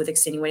 E6 is with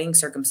extenuating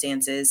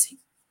circumstances.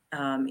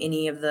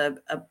 Any of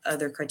the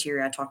other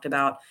criteria I talked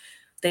about,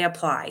 they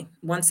apply.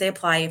 Once they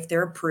apply, if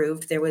they're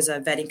approved, there was a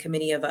vetting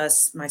committee of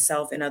us,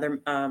 myself, and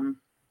other,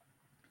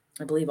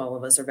 I believe all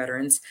of us are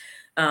veterans,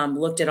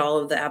 looked at all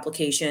of the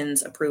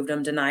applications, approved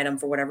them, denied them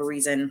for whatever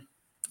reason,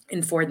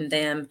 and forwarded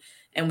them.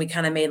 And we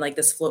kind of made like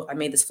this flow. I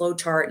made this flow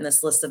chart and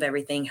this list of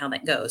everything, how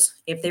that goes.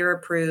 If they were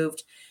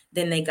approved,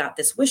 then they got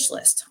this wish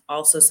list.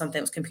 Also, something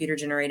that was computer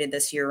generated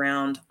this year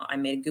round. I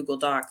made a Google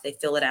Doc. They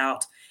fill it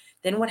out.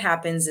 Then what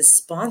happens is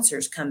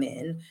sponsors come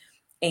in,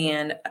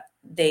 and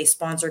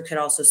could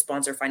also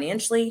sponsor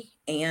financially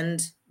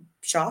and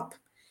shop.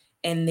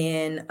 And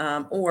then,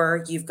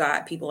 or you've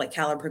got people like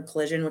Caliber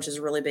Collision, which is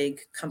a really big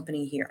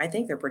company here. I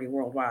think they're pretty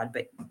worldwide,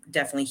 but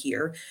definitely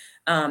here.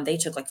 They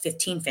took like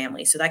 15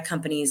 families. So that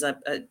company is a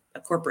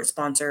corporate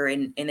sponsor,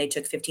 and they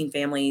took 15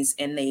 families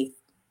and they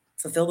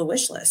fulfill the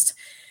wish list.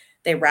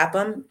 They wrap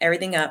them,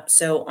 everything up.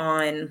 So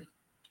on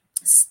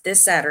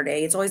this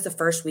Saturday, it's always the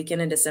first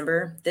weekend in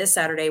December. This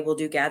Saturday, we'll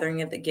do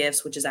Gathering of the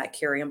Gifts, which is at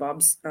Carrie and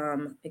Bob's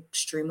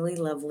extremely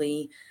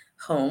lovely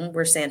home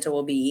where Santa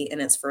will be,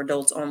 and it's for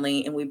adults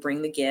only. And we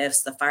bring the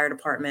gifts, the fire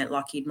department,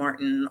 Lockheed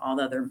Martin, all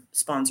the other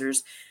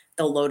sponsors,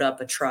 they'll load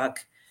up a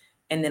truck.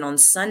 And then on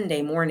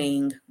Sunday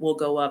morning, we'll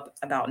go up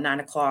about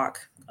 9:00,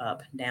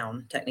 up,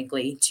 down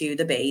technically, to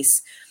the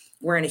base.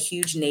 We're in a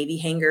huge Navy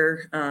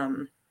hangar.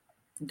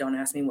 Don't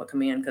ask me what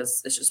command,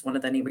 because it's just one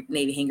of the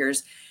Navy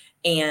hangars.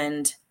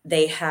 And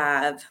they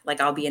have, like,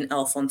 I'll be an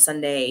elf on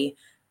Sunday.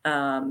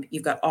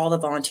 You've got all the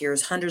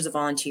volunteers, hundreds of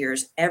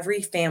volunteers.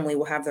 Every family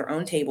will have their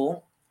own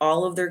table.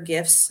 All of their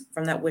gifts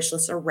from that wish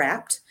list are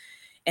wrapped,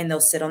 and they'll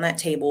sit on that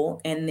table.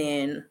 And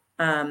then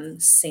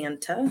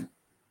Santa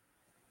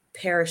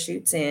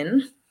parachutes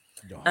in.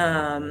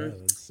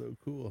 That's so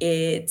cool.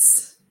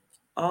 It's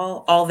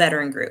all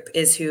veteran group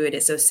is who it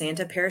is. So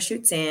Santa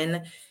parachutes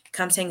in,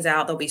 comes, hangs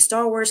out. There'll be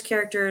Star Wars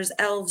characters,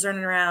 elves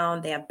running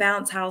around. They have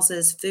bounce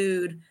houses,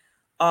 food,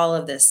 all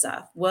of this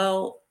stuff.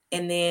 Well,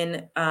 and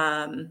then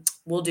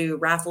we'll do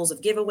raffles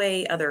of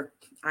giveaway, other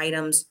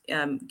items,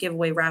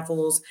 giveaway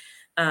raffles.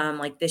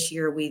 Like this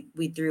year, we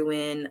threw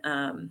in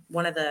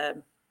one of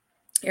the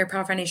Air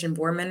Power Foundation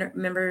board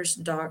members,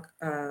 Doc.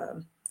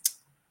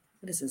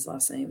 What is his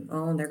last name?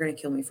 Oh, they're going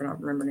to kill me for not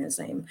remembering his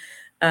name.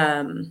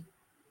 It's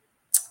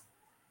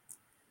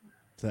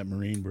that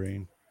Marine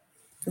brain.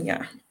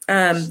 Yeah.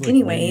 Like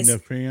Anyways,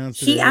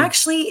 he's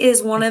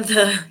actually one of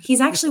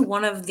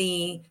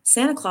the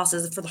Santa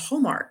Clauses for the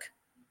Hallmark,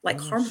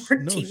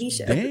 Hallmark TV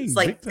shows,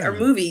 dang, or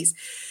movies.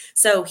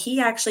 So he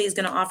actually is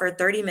going to offer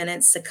 30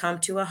 minutes to come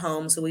to a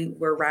home. So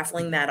we're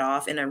raffling that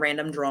off in a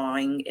random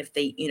drawing. If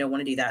they, want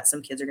to do that,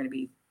 some kids are going to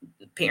be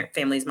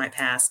families might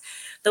pass.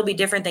 There'll be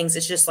different things.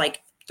 It's just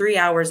like 3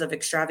 hours of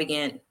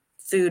extravagant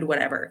food,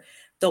 whatever.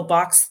 They'll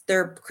box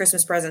their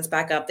Christmas presents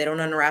back up. They don't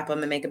unwrap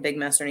them and make a big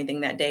mess or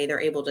anything that day. They're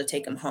able to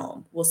take them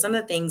home. Well, some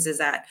of the things is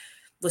that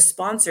with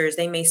sponsors,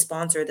 they may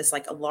sponsor this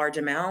like a large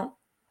amount.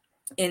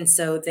 And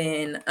so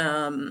then,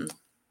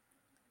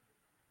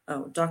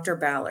 Dr.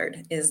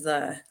 Ballard is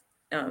the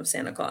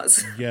Santa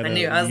Claus. I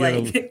knew. I was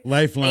like,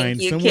 lifeline.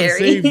 Thank you, Someone Carrie.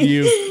 saved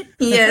you.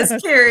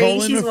 Yes, Carrie.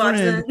 She's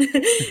watching.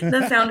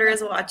 The founder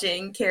is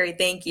watching. Carrie,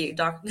 thank you.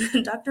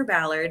 Dr.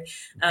 Ballard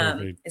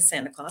is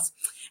Santa Claus.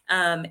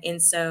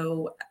 And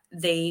so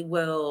they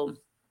will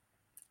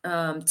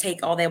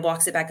they'll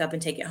box it back up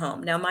and take it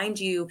home. Now, mind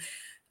you,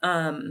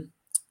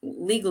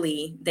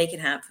 legally, they can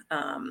have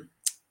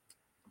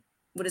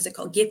what is it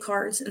called? Gift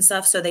cards and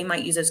stuff. So they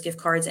might use those gift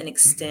cards and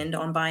extend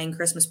on buying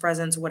Christmas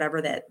presents,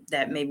 whatever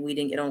that maybe we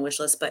didn't get on a wish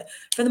list. But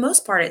for the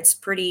most part, it's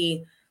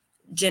pretty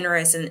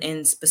generous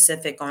and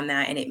specific on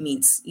that. And it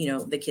meets,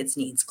 the kids'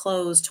 needs,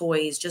 clothes,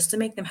 toys, just to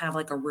make them have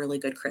like a really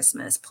good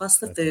Christmas, plus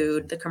the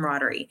food, the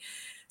camaraderie.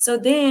 So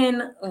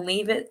then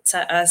leave it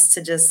to us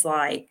to just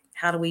like,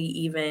 how do we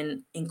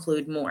even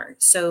include more?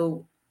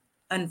 So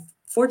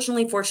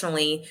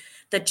fortunately,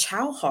 the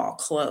Chow Hall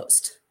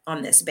closed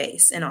on this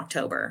base in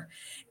October.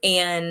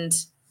 And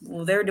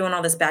they're doing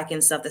all this back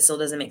end stuff that still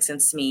doesn't make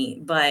sense to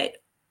me. But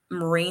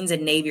Marines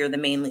and Navy are the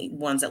mainly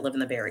ones that live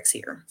in the barracks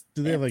here.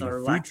 Do they have like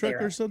a food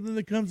truck or something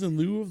that comes in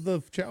lieu of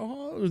the Chow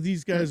Hall? Or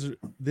these guys,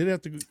 they'd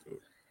have to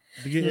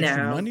get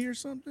extra money or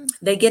something?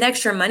 They get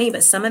extra money,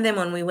 but some of them,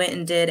 when we went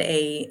and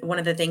did one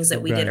of the things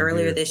that we did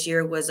earlier this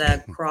year was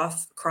a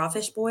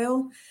crawfish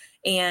boil.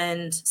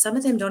 And some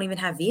of them don't even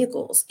have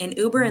vehicles, and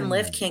Uber and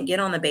Lyft can't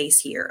get on the base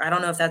here. I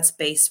don't know if that's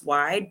base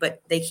wide,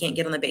 but they can't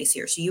get on the base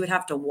here. So you would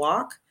have to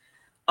walk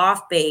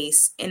off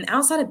base, and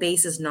outside of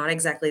base is not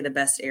exactly the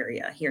best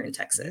area here in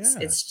Texas.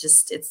 Yeah.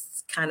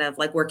 It's kind of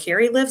like where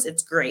Carrie lives.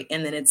 It's great.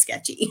 And then it's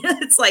sketchy.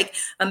 It's like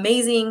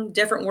amazing,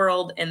 different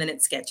world. And then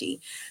it's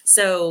sketchy.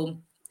 So,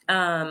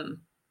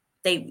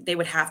 they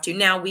would have to.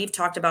 Now we've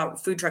talked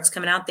about food trucks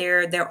coming out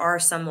there. There are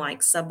some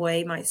like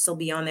Subway might still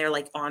be on there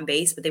like on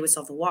base, but they would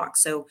still have to walk.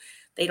 So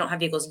they don't have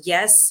vehicles.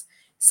 Yes,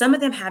 some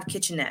of them have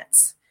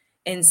kitchenettes.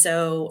 And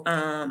so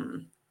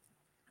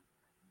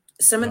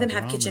some of them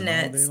Got have ramen all day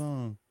kitchenettes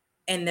long.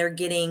 and they're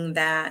getting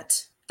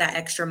that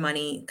extra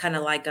money, kind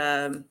of like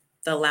the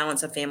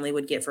allowance a family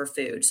would get for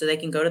food. So they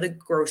can go to the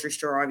grocery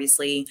store,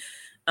 obviously,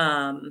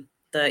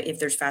 if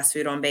there's fast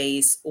food on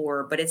base,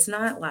 but it's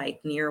not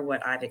like near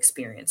what I've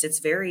experienced. It's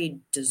very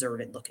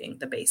deserted looking,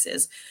 the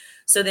bases.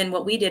 So then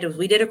what we did was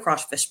we did a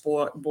crawfish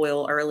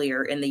boil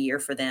earlier in the year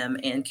for them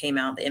and came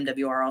out. The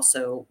MWR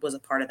also was a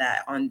part of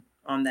that on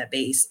that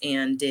base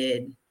and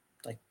did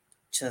like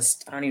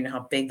just I don't even know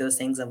how big those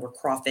things were,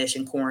 crawfish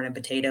and corn and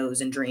potatoes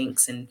and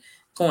drinks and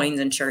coins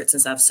and shirts and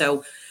stuff.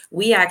 So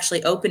we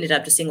actually opened it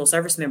up to single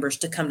service members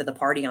to come to the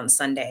party on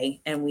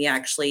Sunday. And we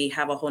actually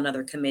have a whole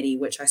nother committee,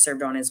 which I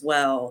served on as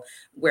well,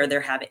 where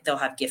they'll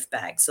have gift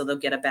bags. So they'll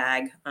get a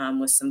bag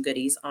with some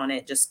goodies on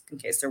it, just in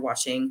case they're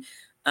watching,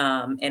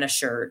 and a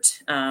shirt.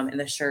 And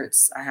the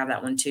shirts, I have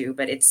that one too,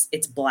 but it's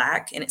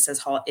black and it says,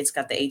 it's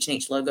got the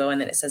H&H logo and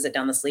then it says it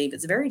down the sleeve.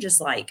 It's very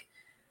just like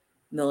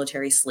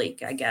military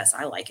sleek, I guess.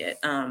 I like it.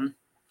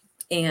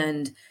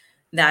 And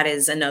that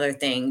is another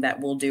thing that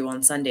we'll do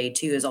on Sunday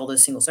too, is all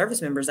those single service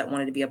members that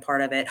wanted to be a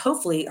part of it.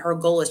 Hopefully her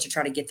goal is to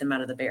try to get them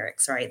out of the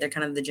barracks, right? They're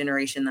kind of the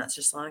generation that's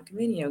just like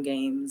video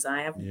games.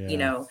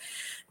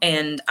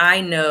 And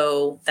I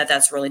know that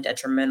that's really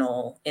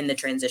detrimental in the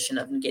transition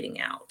of getting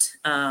out.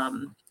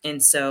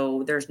 And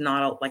so there's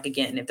not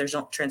again, if there's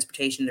no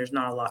transportation, there's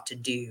not a lot to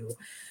do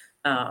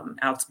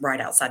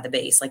right outside the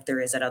base, like there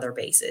is at other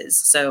bases.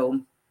 So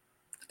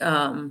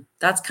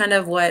that's kind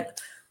of what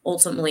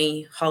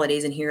ultimately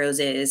Holidays and Heroes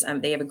is.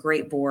 They have a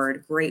great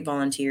board, great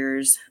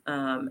volunteers.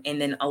 And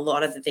then a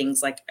lot of the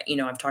things like,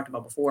 I've talked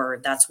about before,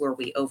 that's where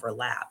we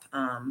overlap.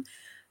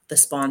 The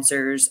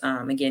sponsors,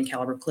 again,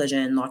 Caliber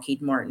Collision,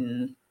 Lockheed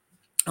Martin,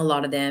 a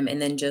lot of them.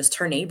 And then just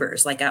her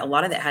neighbors, like a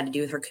lot of that had to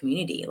do with her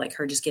community, like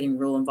her just getting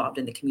real involved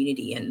in the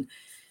community and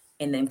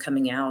them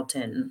coming out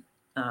and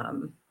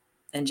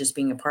just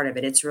being a part of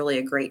it. It's really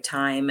a great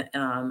time.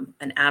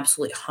 An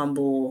absolutely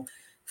humble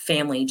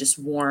family, just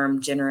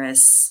warm,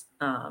 generous,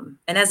 and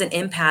as an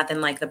empath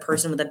and like the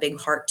person with a big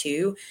heart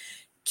too,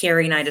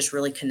 Carrie and I just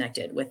really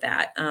connected with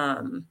that.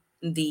 To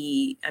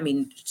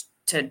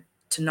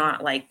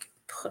not like,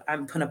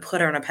 I'm going to put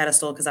her on a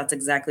pedestal because that's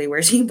exactly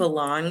where she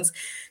belongs.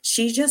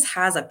 She just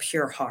has a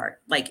pure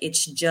heart. Like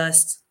it's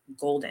just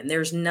golden.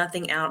 There's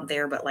nothing out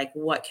there, but like,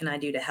 what can I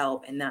do to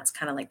help? And that's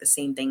kind of like the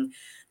same thing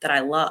that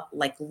I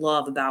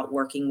love about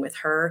working with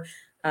her.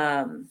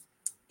 And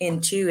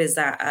two is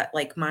that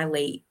like my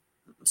late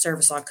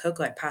service log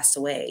Coco had passed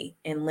away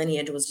and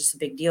lineage was just a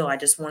big deal. I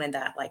just wanted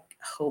that like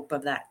hope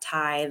of that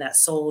tie, that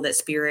soul, that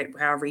spirit,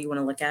 however you want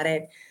to look at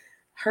it.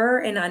 Her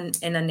and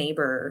a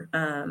neighbor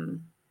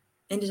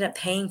ended up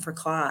paying for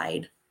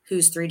Clyde,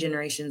 who's 3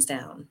 generations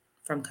down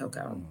from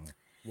Coco. Oh,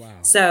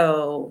 wow.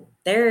 So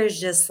there is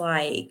just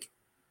like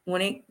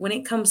when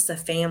it comes to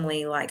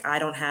family, like I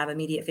don't have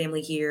immediate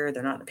family here.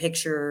 They're not in the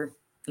picture,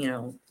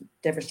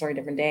 different story,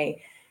 different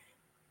day.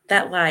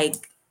 That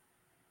like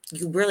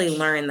you really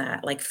learn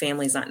that like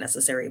family's not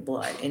necessarily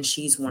blood. And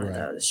she's one of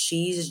those.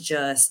 She's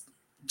just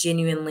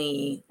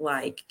genuinely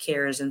like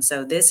cares. And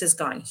so this has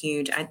gotten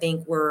huge. I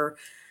think we're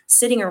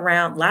sitting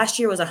around, last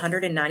year was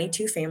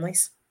 192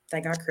 families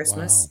that got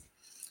Christmas.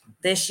 Wow.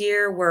 This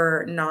year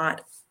we're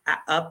not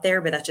up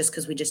there, but that's just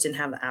because we just didn't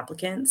have the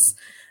applicants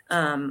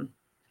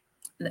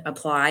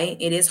apply.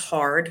 It is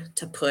hard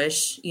to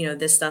push,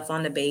 this stuff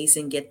on the base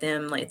and get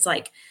them. Like, it's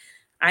like,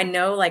 I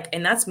know, like,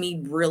 and that's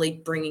me really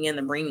bringing in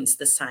the Marines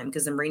this time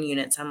because the Marine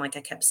units, I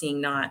kept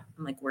seeing I'm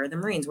like, where are the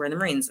Marines? Where are the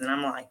Marines? And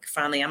I'm like,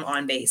 finally, I'm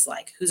on base.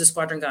 Like, who's a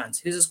squadron guns?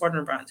 Who's a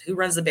squadron guns? Who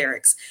runs the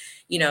barracks?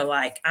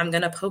 Like, I'm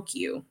going to poke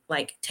you.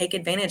 Like, take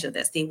advantage of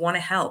this. They want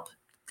to help.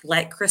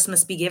 Let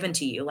Christmas be given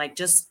to you. Like,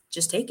 just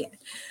take it.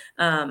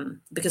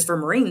 Because for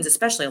Marines,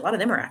 especially, a lot of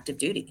them are active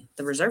duty.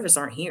 The reservists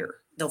aren't here.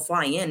 They'll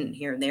fly in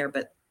here and there,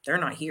 but they're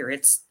not here.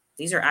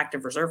 These are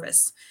active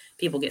reservists.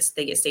 They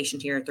get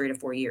stationed here 3 to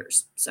 4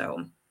 years.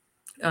 So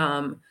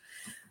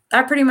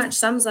that pretty much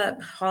sums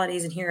up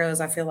Holidays and Heroes.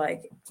 I feel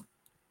like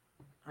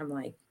I'm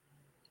like,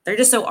 they're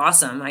just so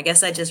awesome. I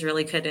guess I just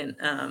really couldn't.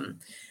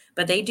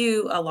 But they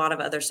do a lot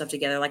of other stuff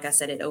together. Like I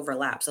said, it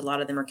overlaps. A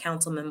lot of them are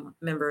council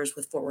members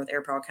with Fort Worth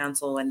Air Power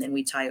Council, and then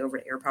we tie over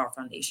to Air Power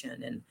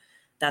Foundation, and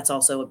that's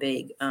also a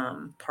big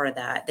part of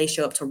that. They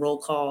show up to roll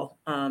call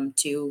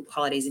to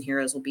Holidays and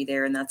Heroes will be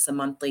there, and that's a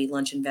monthly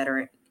luncheon,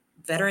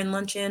 veteran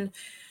luncheon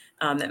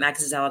that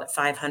maxes out at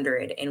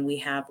 500, and we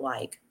have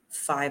like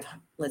five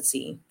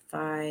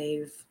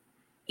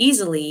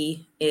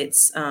easily. It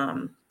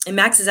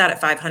maxes out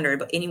at 500,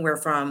 but anywhere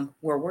from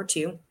World War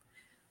II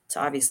to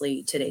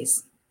obviously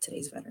today's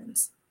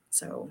veterans.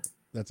 So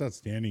that's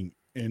outstanding.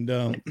 And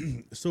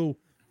so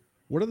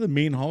what are the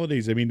main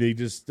holidays? I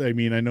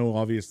mean, I know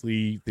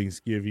obviously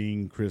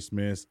Thanksgiving,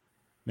 Christmas.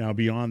 Now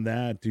beyond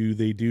that, do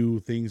they do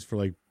things for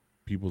like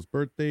people's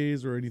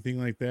birthdays or anything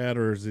like that,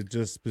 or is it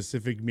just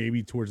specific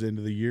maybe towards the end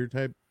of the year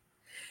type?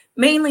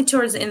 Mainly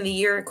towards the end of the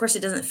year. Of course, it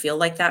doesn't feel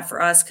like that for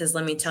us because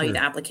let me tell you, the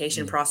Sure.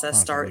 application You're process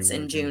constantly starts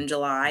in working. June,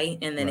 July,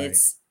 and then Right.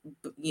 it's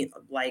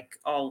like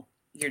all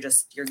you're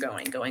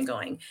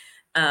going.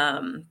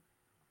 Um,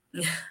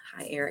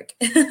 hi, Eric.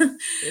 um,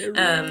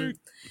 Eric.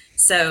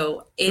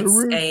 so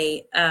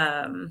Eric.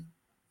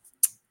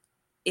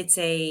 it's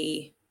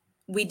a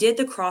we did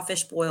the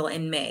crawfish boil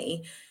in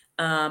May.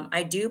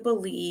 I do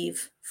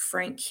believe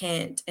Frank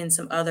Kent and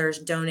some others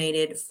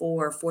donated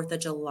for 4th of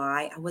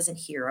July. I wasn't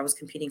here. I was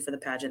competing for the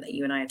pageant that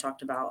you and I had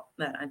talked about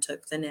that I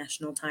took the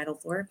national title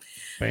for.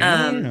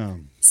 Bam.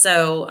 And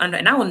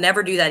I will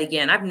never do that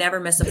again. I've never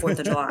missed a 4th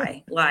of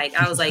July. Like,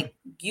 I was like,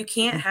 you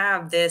can't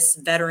have this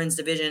Veterans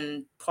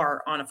Division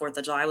part on a 4th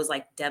of July. I was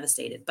like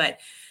devastated, but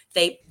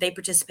they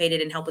participated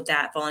and helped with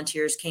that.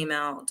 Volunteers came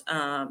out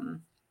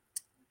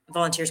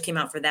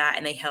for that,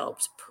 and they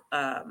helped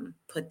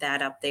put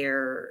that up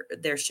their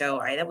show.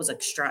 That was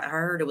extra. I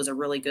heard it was a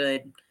really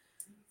good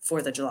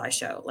 4th of July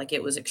show. Like,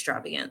 it was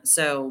extravagant.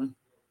 So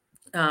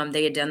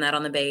they had done that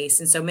on the base.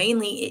 And so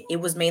mainly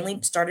it was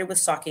mainly started with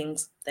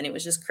stockings. Then it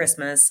was just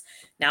Christmas.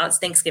 Now it's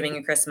Thanksgiving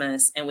and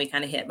Christmas. And we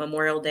kind of hit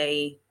Memorial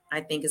Day,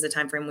 I think, is the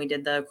time frame we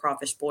did the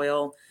crawfish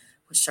boil,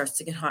 which starts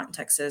to get hot in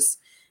Texas.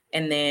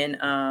 And then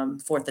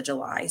 4th of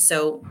July.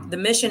 So the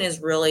mission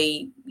is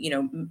really,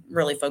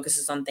 really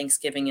focuses on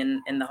Thanksgiving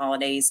and the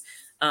holidays.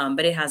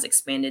 But it has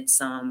expanded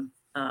some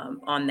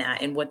on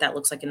that and what that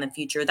looks like in the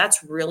future.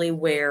 That's really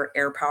where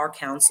Air Power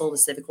Council, the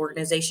civic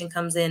organization,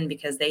 comes in,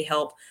 because they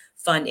help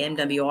fund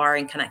MWR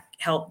and kind of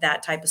help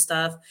that type of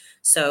stuff.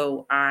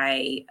 So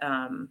I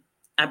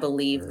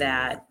believe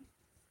that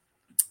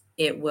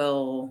we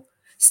will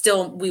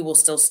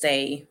still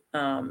stay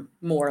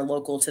more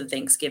local to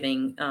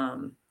Thanksgiving.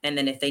 And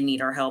then if they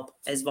need our help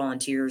as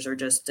volunteers or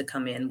just to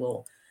come in,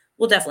 we'll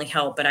definitely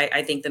help. But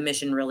I think the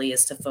mission really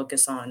is to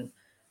focus on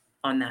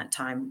that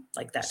time,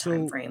 like that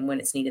time So frame when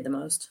it's needed the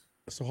most.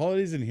 so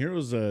Holidays and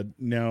Heroes,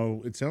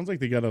 now it sounds like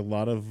they got a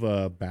lot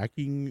of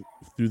backing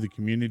through the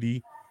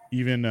community,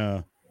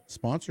 even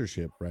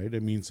sponsorship, right? I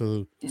mean,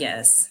 so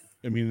Yes.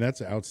 I mean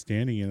that's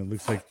outstanding, and it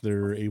looks like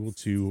they're able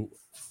to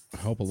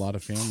help a lot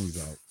of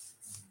families out.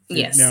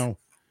 Yes. Now,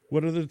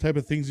 what other type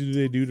of things do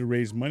they do to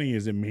raise money?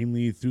 Is it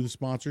mainly through the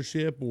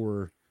sponsorship,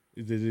 or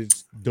is it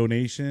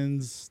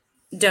donations?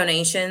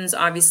 Donations,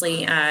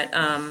 obviously, at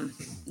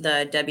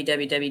the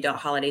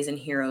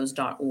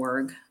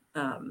www.holidaysandheroes.org.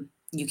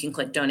 You can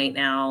click donate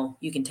now.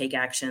 You can take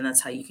action.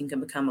 That's how you can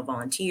become a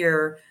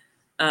volunteer.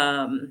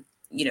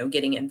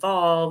 Getting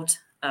involved,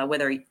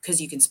 whether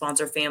because you can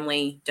sponsor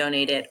family,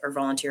 donate it, or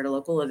volunteer at a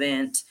local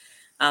event.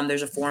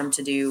 There's a form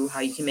to do how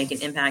you can make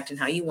an impact and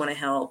how you want to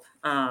help.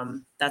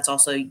 That's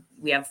also,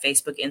 we have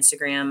Facebook,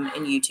 Instagram,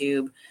 and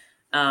YouTube.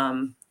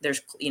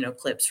 There's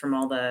clips from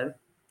all the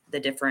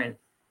different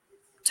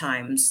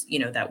times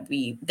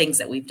things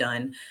that we've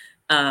done,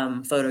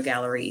 photo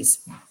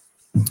galleries.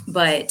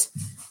 But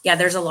yeah,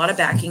 there's a lot of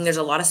backing, there's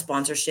a lot of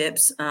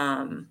sponsorships,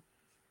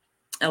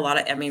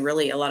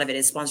 really a lot of it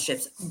is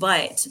sponsorships.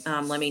 But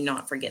let me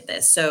not forget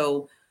this.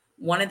 So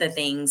one of the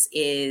things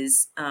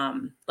is,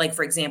 like,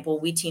 for example,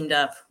 we teamed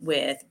up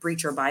with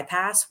Breacher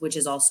Bypass, which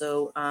is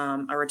also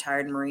a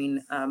retired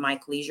Marine,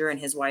 Mike Leisure, and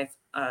his wife,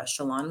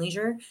 Shalon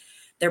Leisure.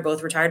 They're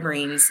both retired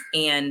Marines,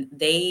 and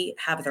they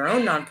have their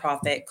own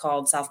nonprofit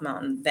called South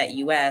Mountain Vet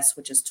US,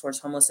 which is towards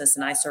homelessness,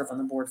 and I serve on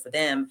the board for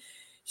them.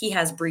 He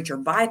has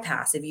Breacher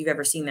Bypass. If you've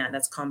ever seen that,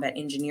 that's combat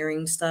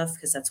engineering stuff,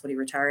 because that's what he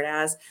retired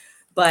as.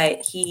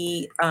 But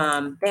they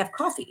have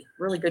coffee,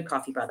 really good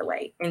coffee, by the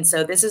way. And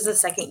so this is the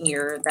second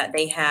year that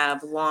they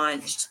have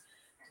launched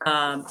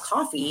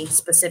coffee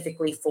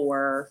specifically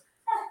for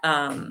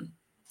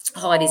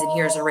Holidays and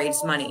Heroes to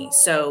raise money.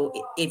 So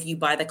if you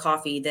buy the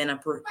coffee, then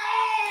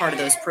part of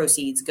those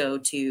proceeds go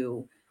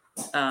to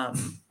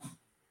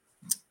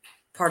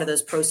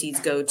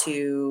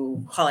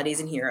Holidays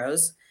and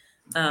Heroes.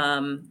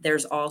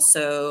 There's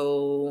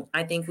also,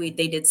 I think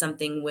they did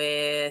something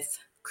with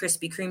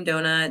Krispy Kreme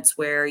donuts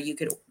where you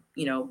could,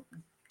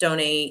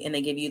 donate, and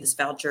they give you this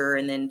voucher,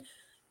 and then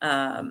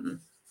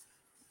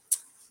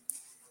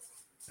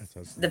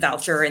the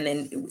voucher, and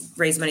then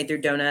raise money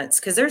through donuts.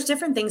 Because there's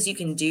different things you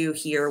can do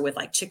here with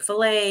like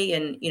Chick-fil-A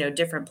and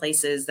different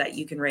places that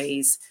you can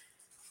raise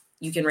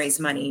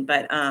money.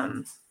 But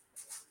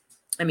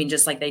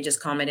just like they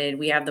just commented,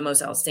 we have the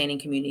most outstanding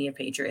community of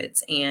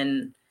patriots,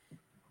 and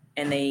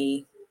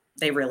they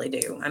really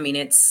do. I mean,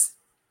 it's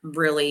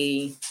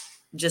really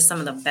just some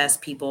of the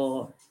best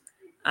people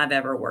I've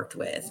ever worked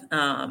with.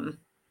 And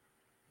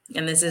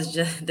this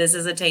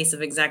is a taste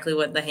of exactly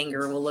what the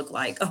hangar will look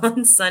like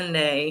on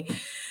Sunday.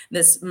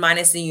 This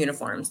minus the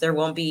uniforms. There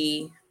won't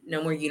be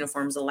no more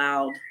uniforms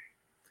allowed.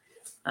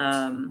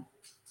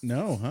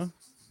 No, huh?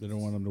 They don't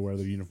want them to wear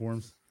their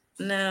uniforms.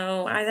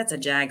 No, that's a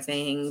JAG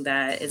thing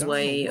that is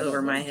way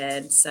over my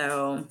head.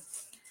 So,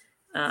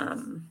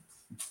 oh,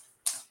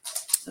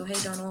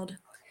 hey, Donald.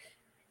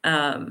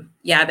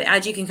 Yeah, but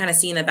as you can kind of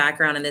see in the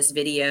background in this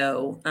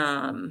video,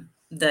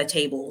 the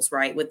tables,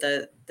 right, with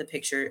the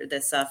picture,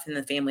 the stuff, and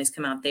the families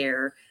come out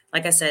there.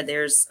 Like I said,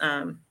 there's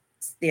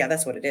yeah,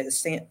 that's what it is.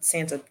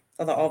 Santa,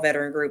 the all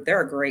veteran group.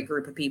 They're a great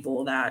group of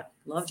people that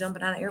love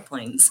jumping out of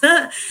airplanes.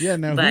 Yeah.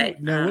 Now, But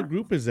what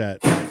group is that?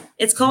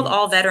 it's called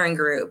All Veteran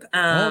Group.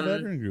 All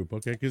veteran group.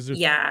 Okay, because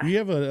Yeah. we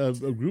have a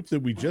group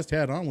that we just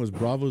had on was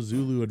Bravo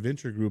Zulu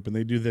Adventure Group, and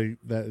they do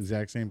that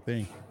exact same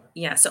thing.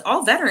 Yeah. So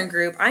All Veteran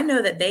Group, I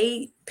know that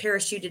they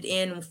parachuted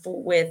in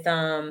with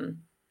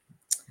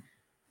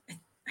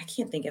I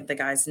can't think of the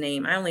guy's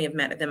name. I only have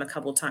met them a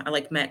couple times. I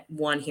like met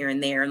one here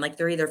and there, and like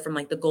they're either from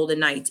like the Golden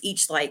Knights.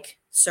 Each like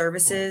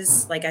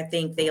services, like I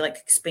think they like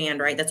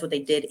expand, right? That's what they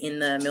did in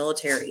the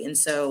military, and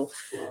so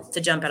to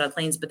jump out of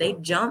planes. But they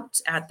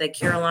jumped at the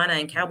Carolina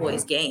and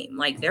Cowboys game.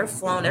 Like they're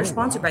flown. They're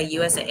sponsored by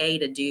USAA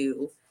to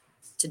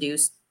do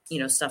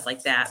stuff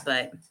like that.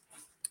 But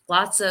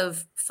lots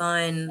of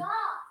fun.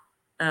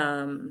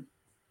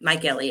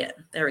 Mike Elliott.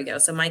 There we go.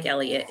 So Mike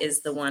Elliott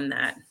is the one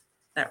that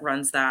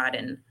runs that,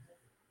 and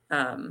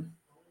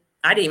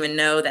I didn't even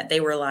know that they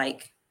were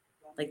like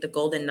the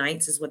Golden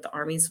Knights is what the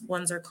Army's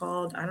ones are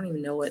called. I don't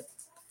even know what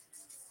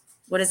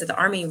is it? The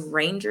Army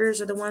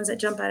Rangers are the ones that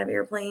jump out of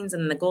airplanes,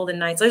 and the Golden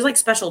Knights. There's like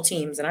special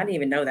teams, and I didn't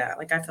even know that.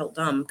 Like I felt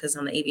dumb because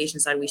on the aviation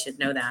side we should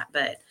know that,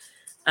 but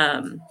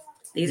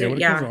these are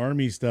when it comes to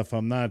Army stuff,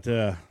 I'm not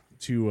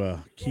too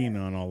keen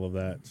on all of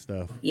that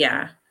stuff.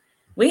 Yeah,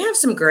 we have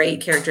some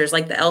great characters,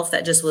 like the elf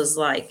that just was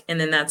like,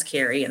 and then that's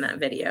Carrie in that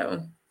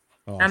video.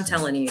 Awesome. I'm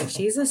telling you,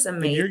 she's just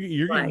amazing.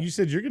 You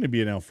said you're going to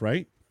be an elf,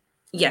 right?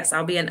 Yes,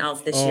 I'll be an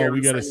elf this year. Oh,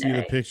 we got to see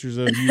the pictures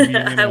of you being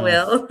an elf. I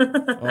will.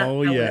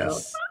 Oh,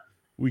 yes.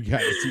 We got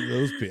to see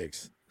those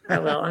pics. I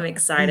will. I'm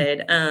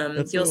excited.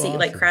 You'll see awesome.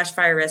 Like Crash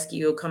Fire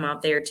Rescue will come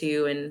out there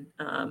too.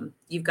 And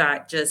you've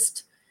got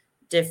just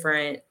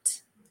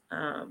different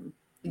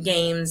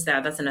games.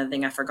 That's another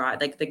thing I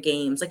forgot. Like the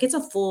games, like it's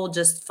a full,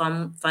 just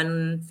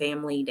fun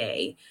family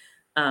day.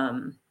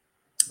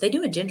 They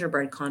do a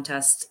gingerbread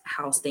contest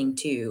house thing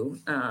too.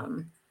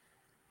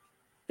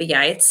 But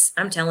yeah,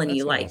 I'm telling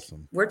you, like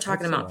awesome. We're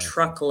talking about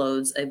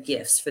truckloads of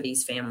gifts for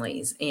these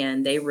families,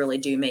 and they really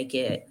do make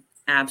it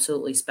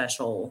absolutely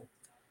special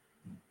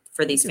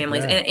for these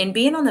families. And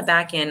being on the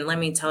back end, let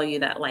me tell you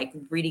that like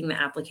reading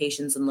the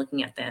applications and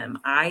looking at them,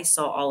 I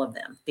saw all of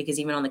them because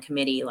even on the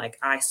committee, like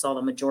I saw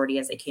the majority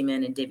as they came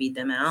in and divvied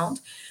them out.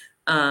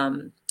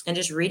 And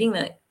just reading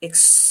the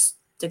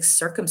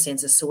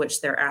circumstances to which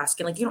they're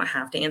asking, like you don't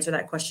have to answer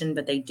that question,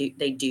 but they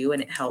do,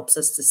 and it helps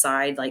us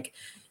decide like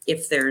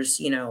if there's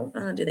do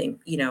they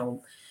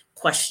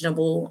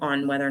questionable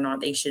on whether or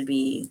not they should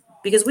be,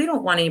 because we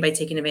don't want anybody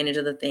taking advantage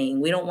of the thing.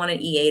 We don't want an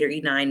E8 or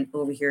E9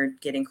 over here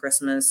getting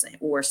Christmas,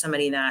 or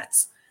somebody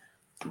that's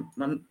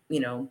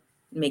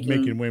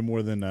making way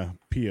more than a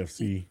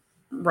PFC,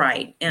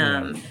 right?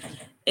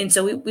 And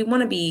so we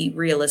want to be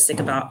realistic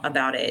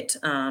about it.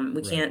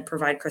 We can't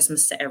provide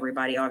Christmas to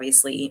everybody,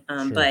 obviously.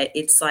 Sure. But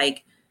it's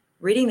like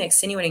reading the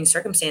extenuating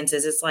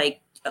circumstances. It's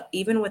like,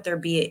 even with their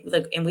BH,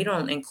 like, and we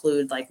don't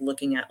include like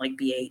looking at like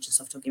BH and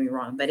stuff, don't get me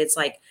wrong, but it's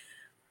like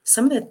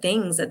some of the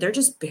things that they're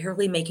just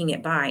barely making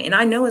it by. And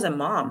I know as a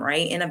mom,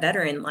 right, and a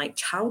veteran, like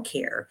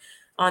childcare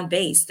on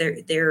base,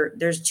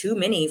 there's too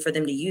many for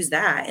them to use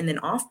that. And then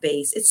off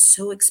base, it's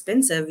so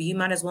expensive. You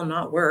might as well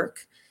not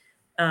work.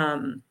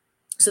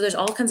 So there's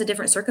all kinds of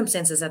different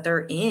circumstances that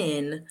they're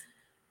in,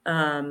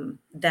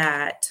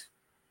 that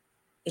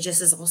it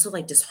just is also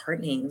like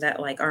disheartening that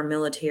like our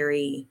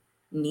military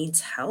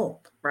needs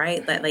help,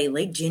 right? That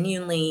they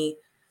genuinely,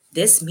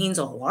 this means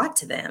a lot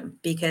to them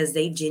because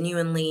they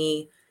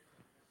genuinely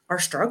are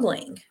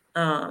struggling.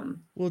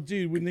 Well,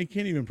 dude, when they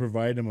can't even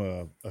provide them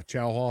a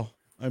chow hall,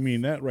 I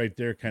mean, that right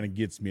there kind of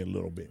gets me a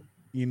little bit,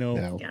 I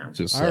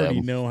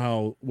already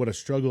know what a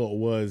struggle it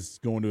was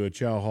going to a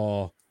chow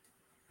hall,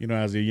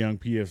 as a young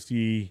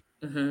PFC,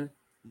 and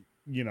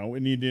you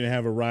didn't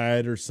have a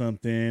ride or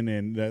something,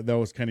 and that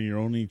was kind of your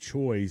only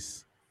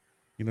choice,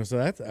 so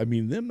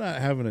them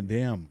not having a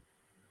damn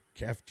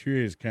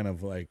cafeteria is kind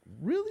of like,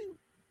 really?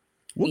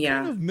 What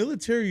kind of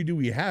military do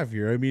we have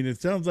here? I mean, it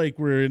sounds like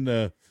we're in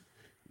a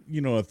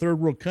third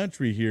world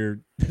country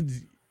here.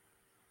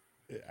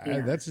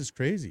 That's just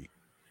crazy.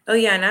 Oh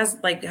yeah, and as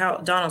like how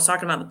Don was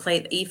talking about the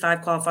plate, the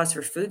E5 qualifies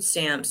for food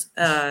stamps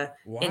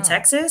in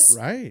Texas.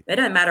 Right. It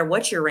doesn't matter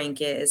what your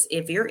rank is.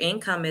 If your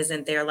income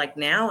isn't there, like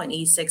now an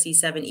E6,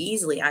 E7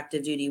 easily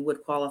active duty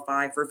would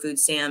qualify for food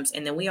stamps.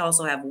 And then we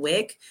also have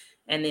WIC,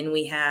 and then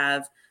we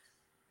have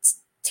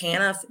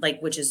TANF, like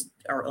which is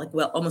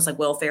almost like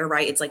welfare,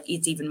 right? It's like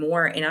it's even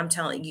more. And I'm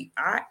telling you,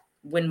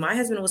 when my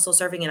husband was still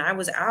serving and I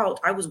was out,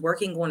 I was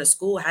working, going to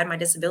school, had my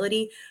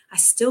disability, I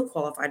still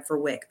qualified for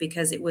WIC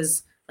because it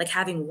was like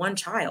having one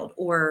child.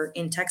 Or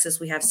in Texas,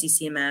 we have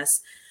CCMS,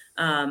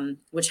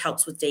 which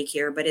helps with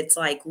daycare. But it's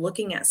like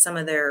looking at some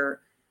of their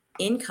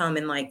income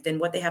and like then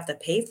what they have to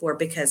pay for.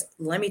 Because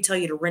let me tell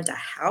you, to rent a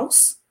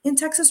house in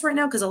Texas right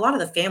now, because a lot of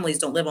the families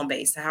don't live on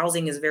base. The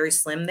housing is very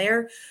slim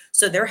there.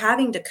 So they're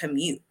having to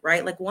commute,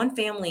 right? Like one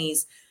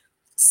family's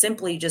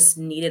simply just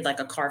needed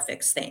like a car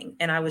fix thing.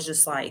 And I was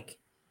just like,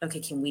 okay,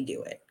 can we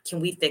do it? Can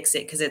we fix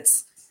it?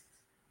 Because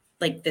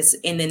like this,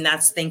 and then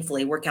that's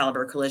thankfully where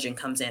Caliber Collision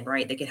comes in,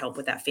 right? They could help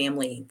with that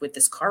family with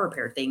this car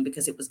repair thing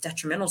because it was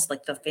detrimental to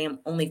like the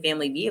only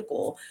family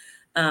vehicle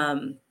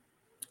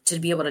to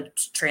be able to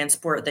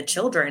transport the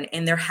children,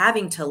 and they're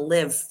having to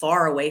live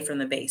far away from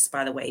the base,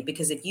 by the way,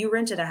 because if you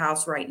rented a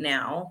house right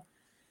now,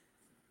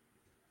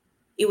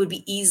 it would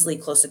be easily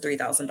close to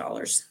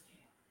 $3,000.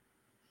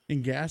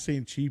 And gas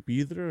ain't cheap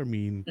either. I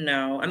mean,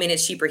 No, I mean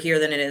it's cheaper here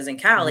than it is in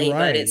Cali, but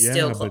right? it's Yeah,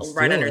 still but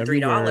right still, under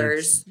everywhere,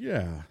 $3.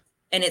 yeah.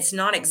 And it's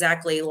not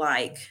exactly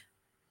like,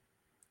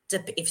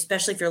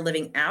 especially if you're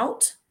living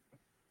out,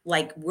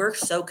 like we're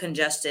so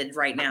congested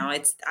right now.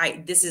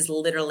 This is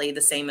literally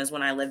the same as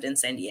when I lived in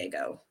San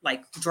Diego.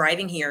 Like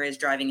driving here is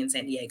driving in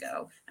San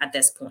Diego at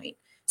this point.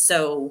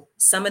 So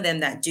some of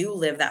them that do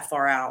live that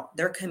far out,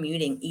 they're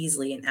commuting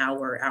easily an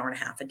hour, hour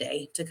and a half a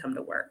day to come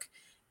to work.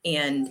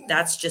 And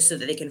that's just so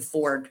that they can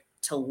afford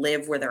to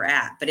live where they're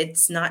at. But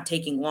it's not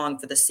taking long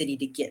for the city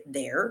to get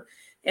there,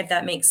 if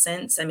that makes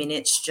sense. I mean,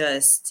 it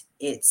sucked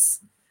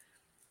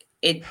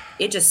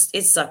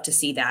to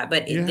see that,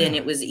 but then Yeah.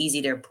 it was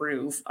easy to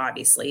approve,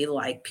 obviously,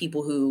 like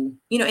people who,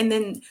 and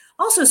then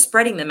also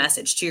spreading the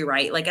message too,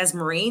 right? Like as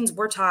Marines,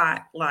 we're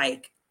taught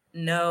like,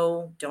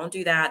 no, don't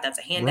do that. That's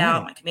a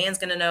handout. Right. My command's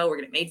going to know we're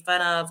going to get made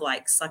fun of,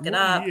 like suck it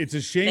Well, up, it's a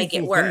make it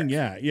shameful work. thing.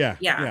 Yeah.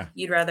 Yeah.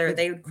 You'd rather,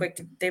 they'd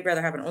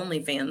rather have an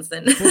OnlyFans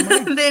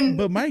than,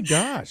 but my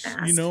gosh,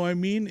 ask. I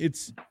mean,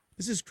 this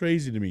is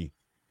crazy to me.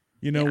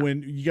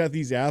 When you got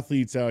these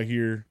athletes out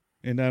here,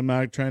 and I'm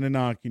not trying to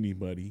knock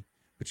anybody,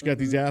 but you got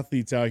these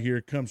athletes out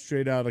here, come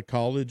straight out of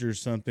college or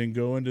something,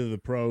 go into the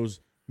pros,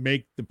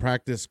 make the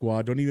practice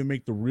squad, don't even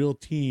make the real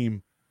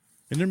team,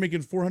 and they're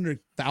making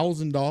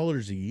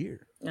 $400,000 a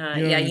year.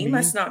 You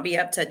must not be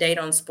up to date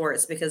on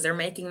sports because they're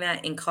making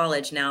that in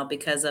college now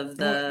because of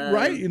the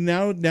right. And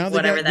now they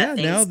whatever got that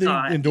thing's now the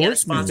called.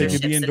 endorsements. They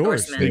can be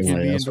endorsed. They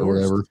can be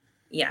endorsed.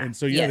 Yeah. And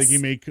so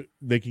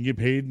they can get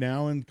paid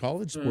now in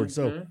college sports.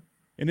 So,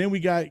 and then we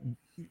got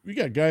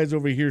guys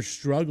over here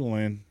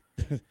struggling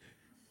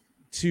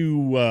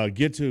to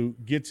get to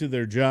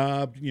their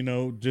job,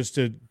 just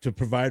to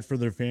provide for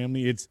their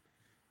family. It's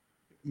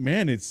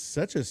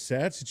such a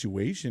sad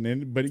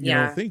situation. But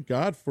thank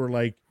God for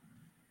like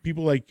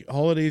people like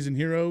Holidays and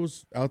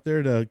Heroes out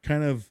there to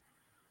kind of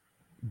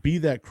be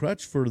that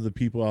crutch for the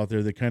people out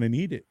there that kind of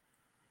need it.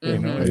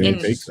 Mm-hmm.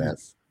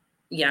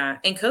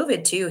 And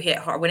COVID too hit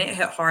hard. When it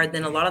hit hard,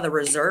 then a lot of the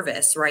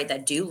reservists, right,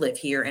 that do live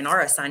here and are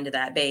assigned to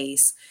that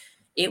base,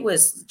 it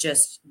was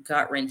just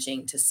gut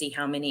wrenching to see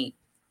how many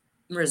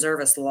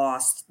reservists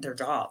lost their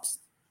jobs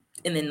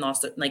and then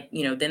lost it. Like,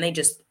 then they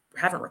just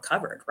haven't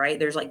recovered, right?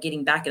 There's like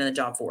getting back into the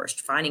job force,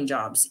 finding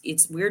jobs.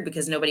 It's weird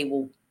because nobody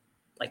will,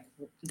 like,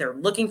 they're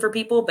looking for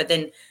people, but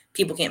then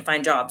people can't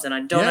find jobs. And I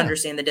don't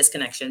understand the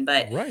disconnection,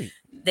 but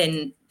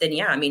then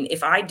yeah, I mean,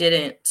 if I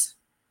didn't,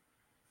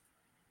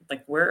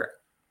 like,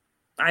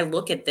 I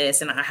look at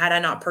this and had I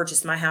not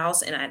purchased my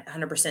house and I had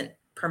 100%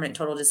 permanent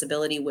total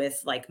disability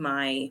with like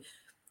my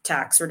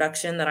tax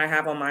reduction that I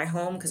have on my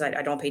home, because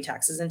I don't pay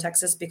taxes in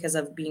Texas because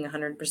of being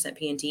 100%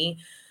 P&T.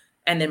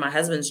 And then my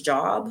husband's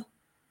job,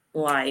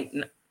 like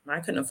I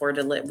couldn't afford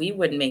to live. We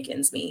wouldn't make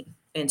ends meet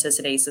into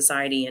today's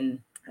society. And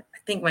I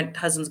think my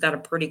husband's got a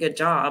pretty good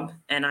job.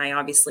 And I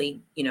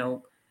obviously,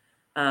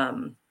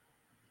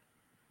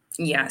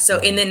 So,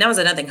 and then that was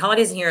another thing.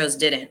 Holidays and Heroes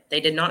they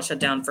did not shut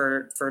down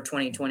for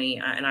 2020.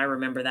 And I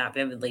remember that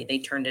vividly. They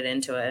turned it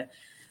into a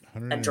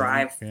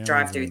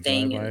drive-through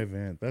thing.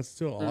 Event. That's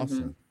still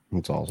awesome.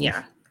 That's awesome.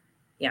 Yeah.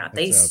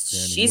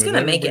 She's going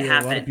to make it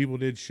happen. A lot of people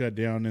did shut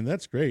down, and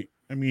that's great.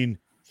 I mean,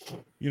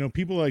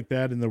 people like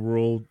that in the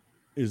world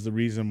is the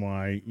reason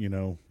why,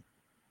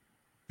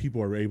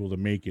 people are able to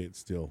make it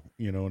still,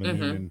 you know what I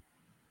mean?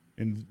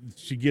 And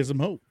she gives them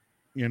hope.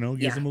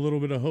 Gives them a little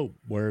bit of hope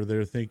where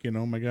they're thinking,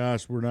 oh my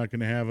gosh, we're not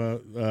going to have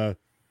a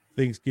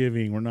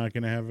Thanksgiving. We're not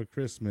going to have a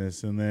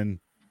Christmas. And then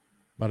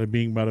bada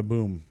bing, bada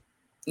boom.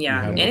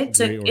 Yeah. And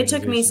it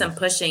took me some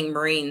pushing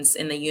Marines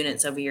in the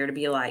units over here to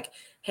be like,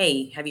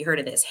 hey, have you heard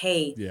of this?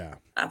 Hey,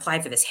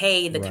 apply for this.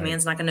 Hey, the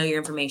command's not going to know your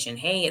information.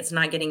 Hey, it's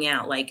not getting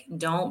out. Like,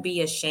 don't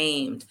be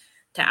ashamed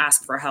to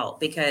ask for help,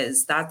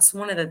 because that's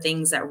one of the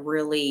things that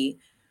really,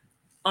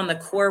 on the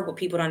core, what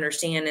people don't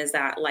understand is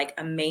that, like,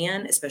 a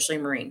man, especially a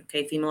Marine,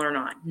 okay, female or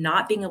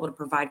not being able to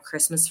provide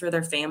Christmas for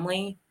their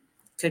family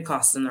could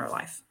cost them their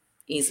life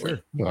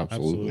easily. Sure.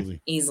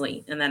 Absolutely.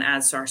 Easily. And then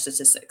adds to our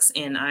statistics.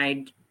 And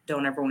I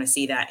don't ever want to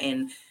see that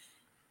in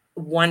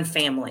one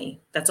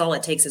family. That's all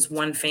it takes, is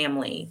one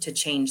family to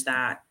change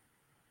that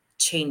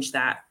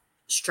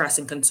stress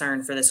and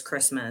concern for this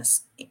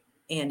Christmas.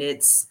 And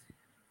it's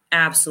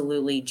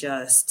absolutely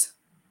just,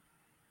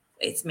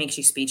 it makes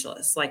you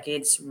speechless. Like,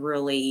 it's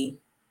really,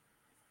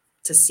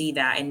 to see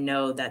that and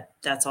know that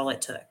that's all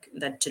it took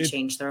to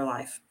change their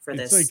life for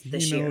this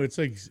year.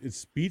 It's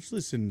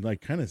speechless and like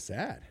kind of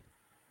sad.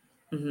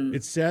 Mm-hmm.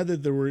 It's sad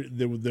that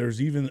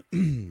there's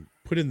even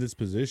put in this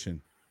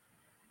position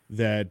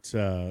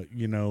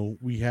that,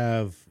 we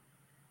have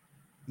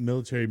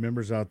military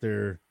members out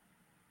there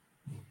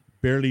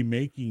barely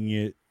making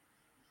it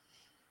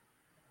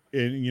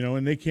and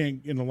and they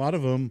can't, and a lot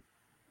of them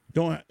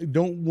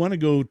don't want to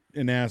go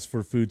and ask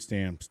for food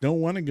stamps,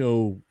 don't want to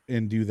go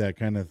and do that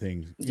kind of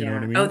thing. You know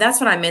what I Yeah. Oh, mean? that's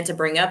what I meant to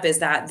bring up is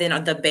that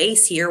then the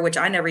base here, which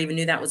I never even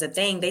knew that was a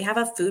thing, they have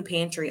a food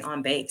pantry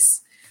on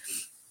base.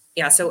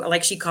 Yeah. So,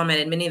 like she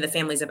commented, many of the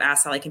families have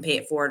asked how they can pay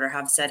it forward or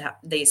have said how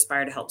they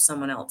aspire to help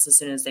someone else as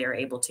soon as they are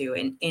able to.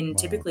 And Wow.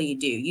 typically you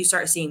do. You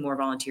start seeing more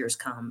volunteers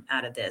come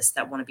out of this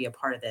that want to be a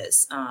part of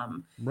this.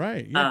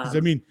 Right. Yeah. Because I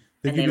Um, mean,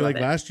 they and could they be love like,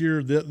 it. last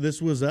year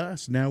this was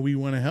us. Now we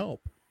want to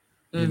help.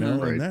 Hmm.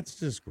 And Right. that's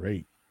just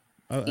great.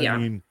 I Yeah.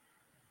 mean,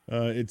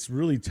 it's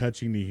really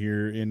touching to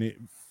hear,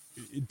 and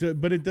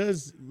but it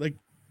does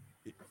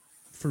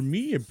for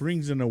me, it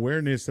brings an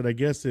awareness that I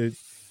guess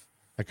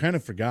I kind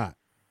of forgot.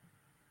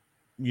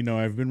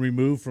 I've been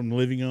removed from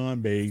living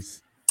on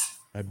base.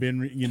 I've been,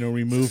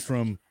 removed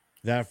from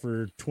that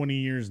for 20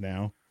 years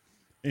now,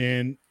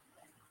 and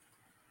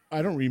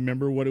I don't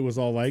remember what it was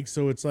all like.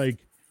 So it's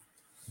like,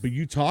 but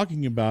you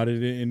talking about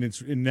it,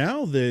 and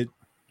now that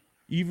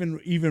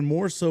even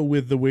more so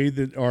with the way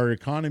that our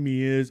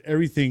economy is,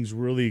 everything's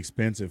really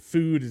expensive.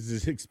 Food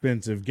is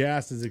expensive,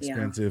 gas is Yeah.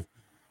 expensive.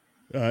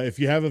 If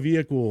you have a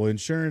vehicle,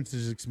 insurance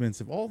is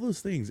expensive. All those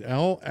things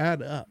all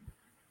add up.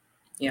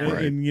 Yeah.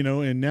 Right.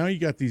 And now you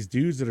got these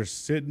dudes that are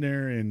sitting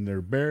there in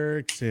their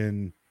barracks,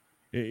 and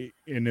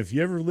if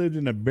you ever lived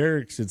in a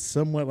barracks, it's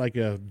somewhat like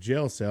a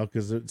jail cell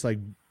because it's like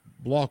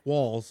block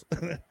walls,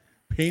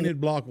 painted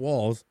block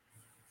walls.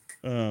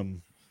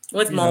 Um,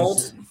 With so,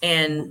 mold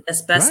and right.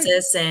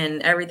 asbestos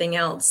and everything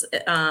else.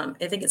 I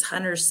think it's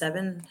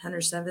 107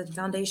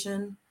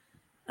 Foundation.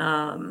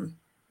 Um,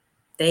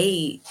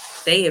 they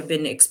have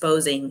been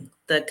exposing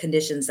the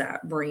conditions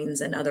that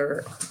Marines and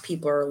other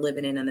people are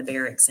living in the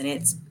barracks, and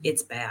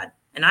it's bad.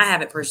 And I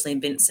haven't personally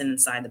been sent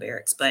inside the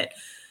barracks, but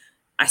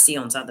I see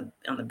on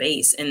the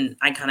base, and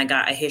I kind of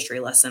got a history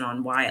lesson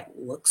on why it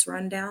looks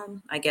run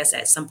down. I guess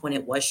at some point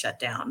it was shut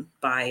down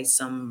by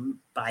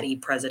somebody,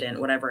 president,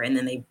 whatever, and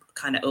then they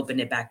kind of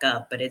opened it back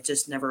up, but it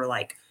just never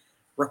like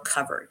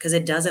recovered because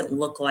it doesn't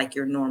look like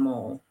your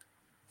normal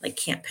like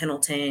Camp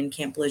Pendleton,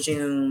 Camp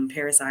Lejeune,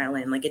 Paris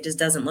Island. Like it just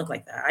doesn't look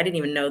like that. I didn't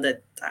even know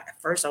that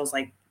at first. I was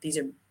like, these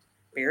are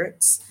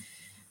barracks.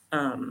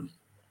 Um,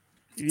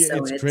 Yeah, so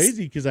it's it's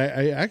crazy because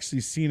I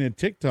actually seen a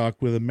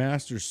TikTok with a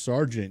master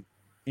sergeant,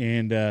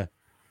 and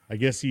I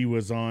guess he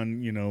was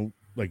on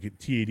like a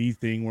TAD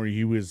thing where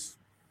he was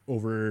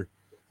over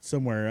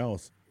somewhere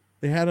else.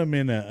 They had him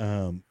in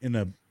a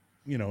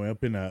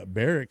up in a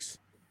barracks,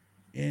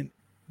 and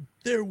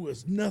there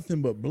was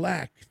nothing but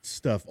black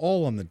stuff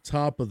all on the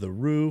top of the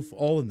roof,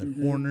 all in the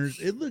mhm. corners.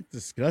 It looked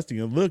disgusting.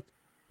 It looked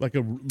like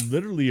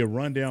literally a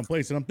rundown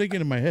place, and I'm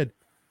thinking in my head,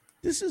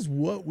 this is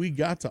what we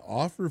got to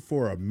offer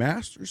for a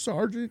master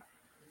sergeant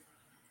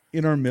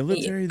in our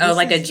military. Oh, This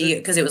like a is geo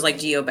because it was like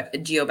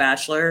geo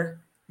bachelor.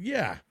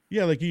 yeah,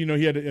 like he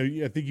had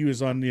I think he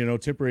was on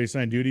temporary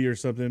assigned duty or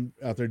something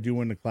out there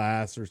doing the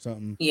class or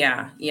something.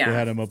 Yeah, They yeah,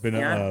 had him yeah.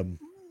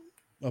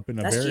 up in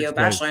a That's barracks, geo but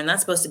bachelor, and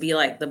that's supposed to be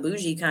like the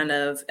bougie kind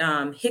of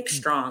Hick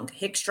Strong.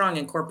 Hick Strong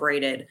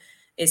Incorporated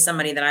is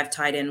somebody that I've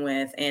tied in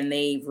with, and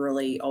they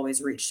really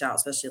always reached out,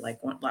 especially like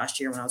last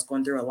year when I was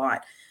going through a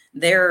lot.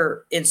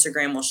 Their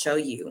Instagram will show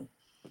you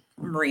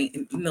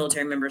Marine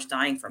military members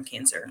dying from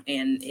cancer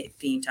and it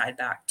being tied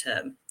back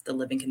to the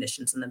living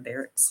conditions in the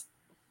barracks.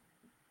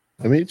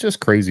 I mean, it's just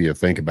crazy to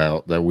think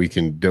about that we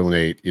can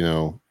donate,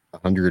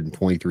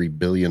 $123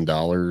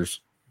 billion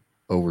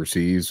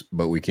overseas,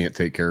 but we can't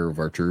take care of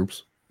our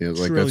troops.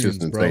 Like that's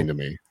just trillions, insane bro. to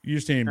me. You're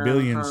saying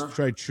billions, Uh-huh.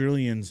 try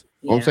trillions.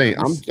 Well, I'm saying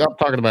Yeah. I'm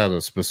talking about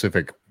a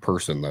specific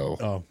person though,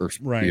 Oh, or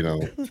right.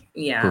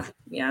 Yeah. for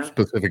Yeah.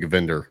 specific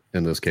vendor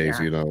in this case.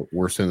 Yeah.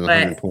 We're sending But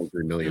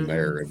 123 million mhm.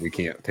 there, and we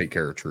can't take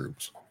care of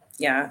troops.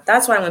 Yeah,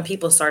 that's why when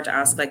people start to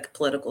ask like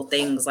political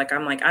things, like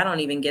I'm like, I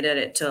don't even get at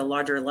it to a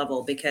larger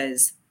level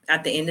because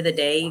at the end of the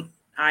day,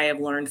 I have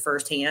learned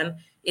firsthand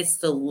it's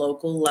the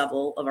local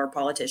level of our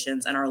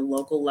politicians and our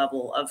local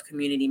level of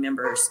community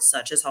members,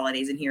 such as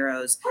Holidays and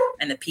Heroes,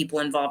 and the people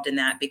involved in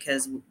that.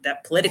 Because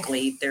that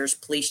politically, there's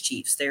police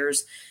chiefs,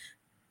 there's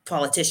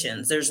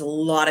politicians, there's a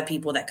lot of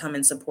people that come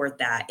and support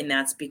that, and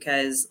that's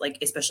because, like,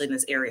 especially in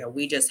this area,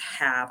 we just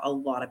have a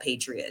lot of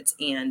patriots,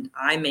 and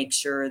I make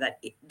sure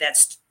that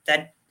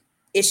that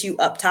issue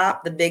up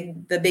top, the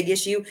big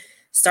issue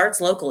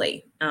starts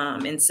locally.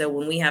 And so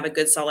when we have a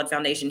good solid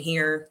foundation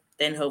here,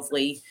 then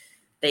hopefully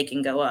they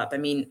can go up. I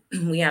mean,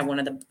 we have one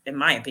of the, in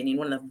my opinion,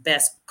 one of the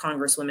best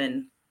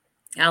congresswomen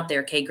out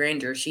there, Kay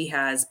Granger. She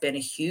has been a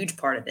huge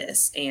part of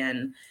this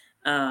and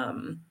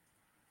um,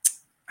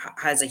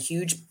 has a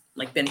huge,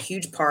 like, been a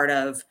huge part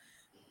of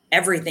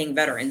everything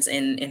veterans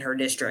in her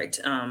district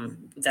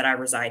that I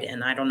reside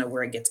in. I don't know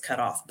where it gets cut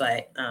off,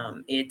 but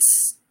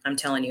it's, I'm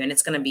telling you, and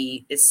it's going to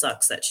be, it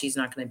sucks that she's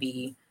not going to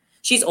be,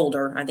 she's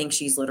older. I think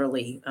she's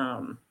literally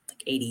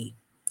like 80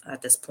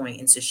 at this point.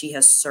 And so she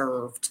has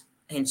served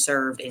and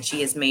served, and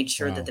she has made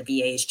sure that Wow.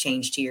 the VA has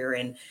changed here.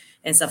 And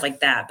and stuff like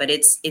that. But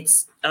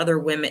it's other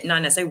women,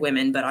 not necessarily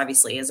women, but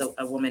obviously as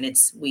a woman,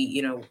 it's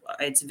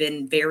it's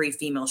been very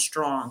female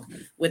strong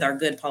with our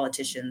good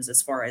politicians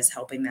as far as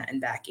helping that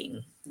and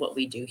backing what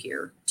we do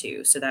here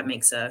too. So that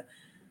makes a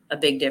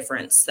big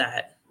difference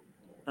that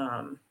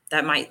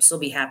that might still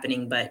be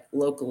happening, but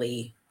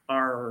locally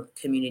our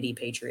community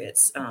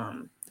patriots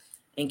and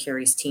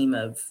Carrie's team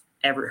of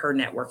her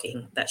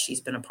networking that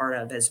she's been a part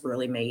of has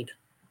really made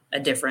a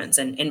difference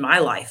in my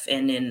life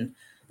and in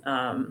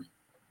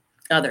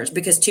others.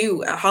 Because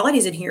too,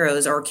 Holidays and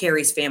Heroes, or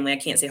Carrie's family, I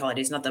can't say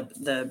Holidays, not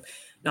the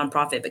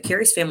nonprofit, but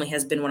Carrie's family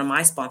has been one of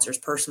my sponsors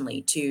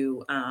personally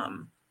to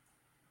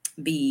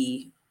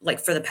be like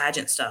for the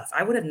pageant stuff.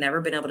 I would have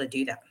never been able to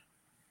do that.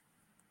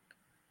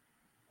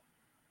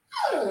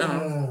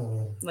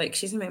 Like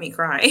she's gonna make me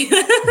cry.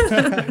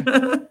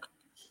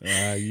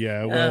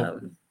 Yeah.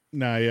 Well,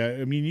 yeah.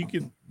 I mean,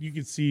 you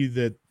could see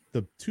that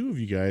the two of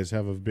you guys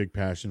have a big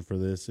passion for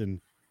this, and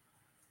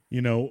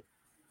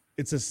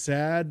it's a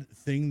sad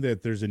thing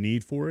that there's a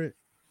need for it,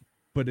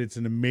 but it's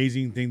an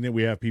amazing thing that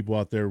we have people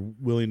out there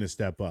willing to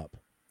step up.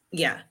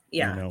 Yeah.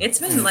 It's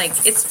been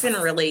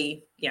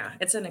really,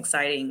 it's been an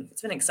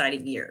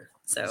exciting year.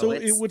 So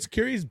what's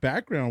Carrie's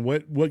background?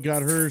 What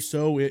got her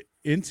so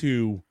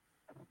into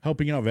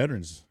helping out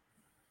veterans?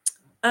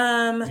 Do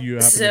you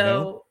happen to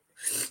know?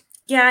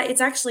 Yeah,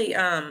 it's actually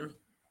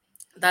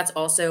that's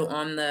also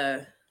on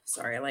the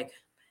sorry, I like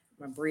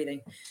my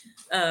breathing.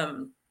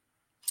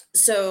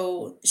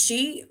 So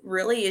she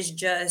really is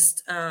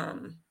just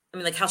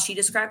like how she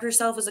described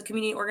herself as a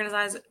community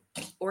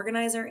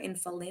organizer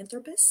and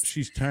philanthropist.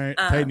 She's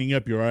tightening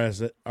up your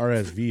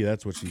RSV.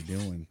 That's what she's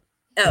doing.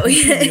 Oh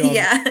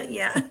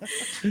yeah.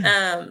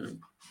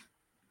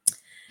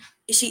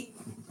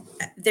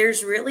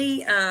 There's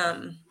really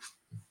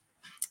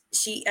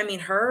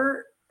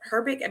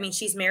her big,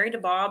 she's married to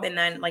Bob, and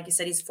then like you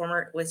said,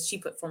 she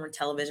put former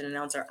television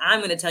announcer. I'm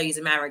going to tell you he's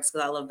a Mavericks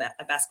because I love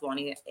basketball,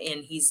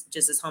 and he's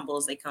just as humble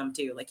as they come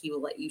too. Like he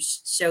will let you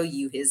show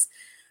you his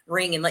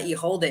ring and let you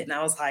hold it. And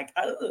I was like,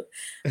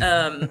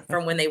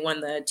 from when they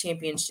won the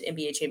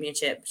NBA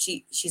championship.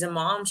 She's a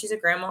mom, she's a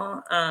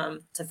grandma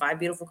to 5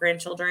 beautiful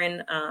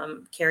grandchildren.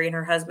 Carrie and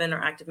her husband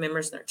are active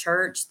members in their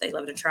church. They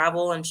love to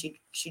travel, and she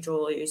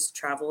enjoys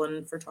travel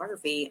and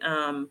photography.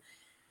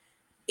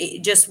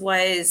 It just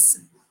was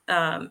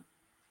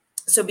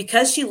so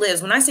because she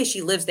lives, when I say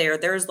she lives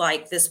there's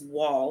like this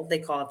wall, they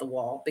call it the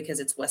wall because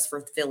it's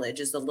Westforth Village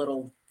is the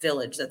little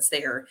village that's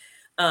there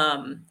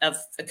of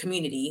a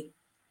community.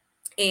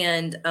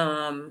 And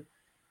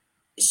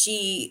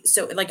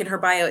so like in her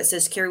bio, it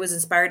says Carrie was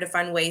inspired to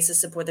find ways to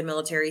support the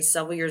military.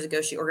 Several years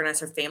ago, she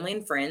organized her family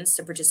and friends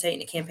to participate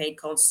in a campaign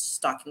called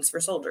Stockings for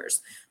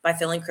Soldiers by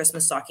filling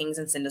Christmas stockings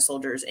and send to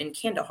soldiers in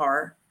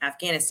Kandahar,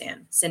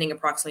 Afghanistan, sending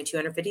approximately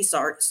 250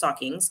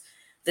 stockings.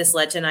 This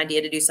led to an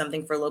idea to do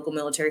something for local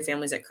military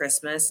families at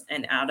Christmas.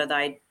 And out of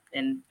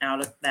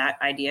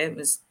that idea, it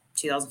was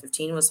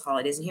 2015 was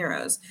Holidays and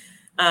Heroes.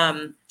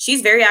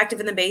 She's very active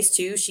in the base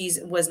too. She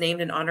was named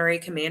an honorary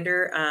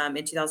commander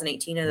in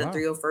 2018 in the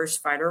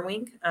 301st Fighter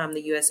Wing,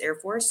 the U.S. Air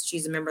Force.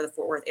 She's a member of the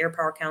Fort Worth Air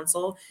Power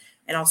Council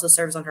and also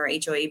serves on her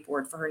HOA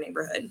board for her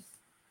neighborhood.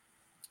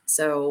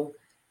 So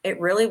it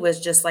really was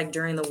just like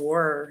during the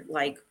war,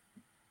 like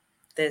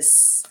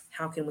this,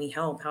 how can we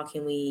help? How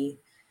can we,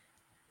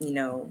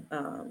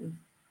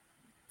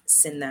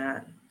 send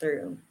that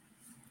through?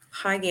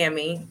 Hi,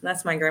 Gammy.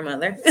 That's my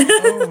grandmother.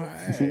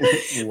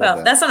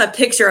 Well, that's not a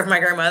picture of my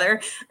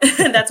grandmother.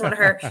 That's one of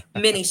her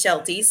mini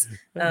Shelties.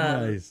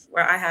 Nice.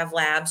 Where I have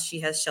labs, she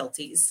has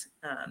Shelties.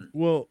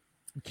 Well,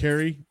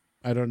 Carrie,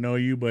 I don't know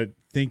you, but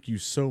thank you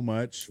so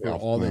much for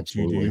all that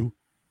you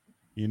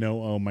do.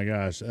 Oh my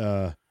gosh,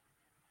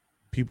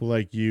 people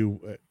like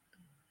you,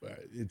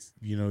 it's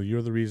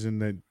you're the reason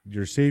that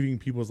you're saving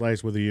people's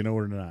lives, whether you know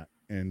it or not,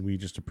 and we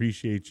just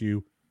appreciate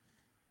you.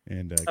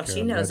 And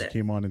she knows it.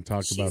 Came on and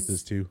talked about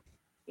this too.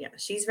 Yeah,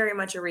 she's very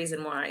much a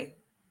reason why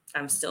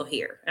I'm still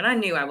here. And I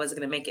knew I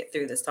wasn't going to make it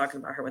through this talking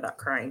about her without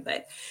crying,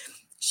 but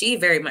she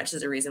very much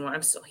is a reason why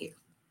I'm still here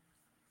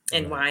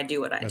and why I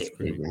do what I do.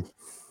 Great.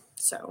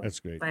 So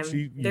that's great.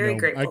 I'm very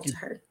grateful to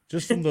her.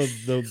 Just from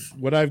the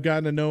what I've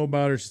gotten to know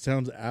about her, she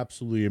sounds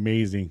absolutely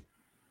amazing.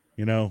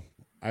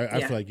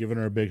 I feel like giving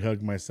her a big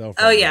hug myself.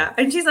 Oh yeah,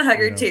 and she's a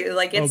hugger too.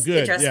 Like it's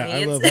good. Trust me,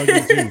 I love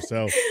hugging too.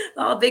 So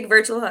all big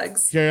virtual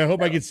hugs. Carrie, I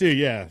hope I can see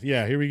you.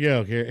 Yeah. Here we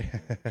go, Carrie.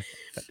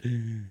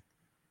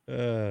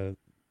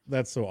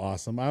 That's so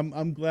awesome.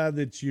 I'm glad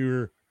that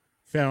you're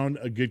found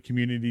a good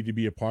community to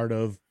be a part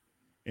of,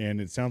 and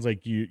it sounds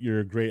like you're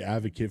a great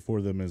advocate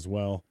for them as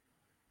well.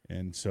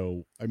 And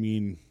so,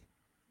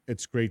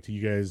 it's great that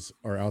you guys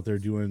are out there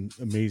doing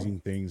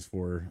amazing things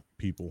for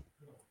people.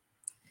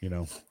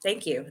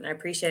 Thank you. And I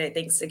appreciate it.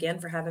 Thanks again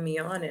for having me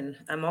on. And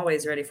I'm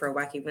always ready for a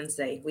Wacky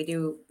Wednesday.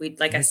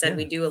 Like I said,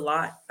 we do a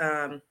lot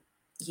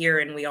here,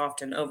 and we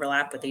often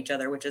overlap with each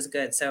other, which is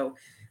good. So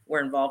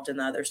we're involved in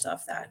the other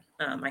stuff that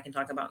I can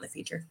talk about in the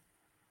future.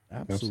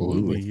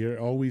 Absolutely. You're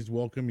always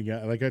welcome. You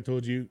got, like I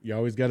told you, you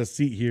always got a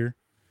seat here.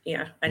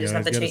 Yeah, I You just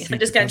always have to gotta change. I seek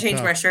just the got to front change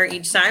my top. shirt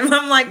each time.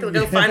 I'm like,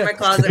 go find my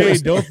closet. Hey,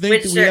 which- don't think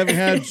which that we shirt- haven't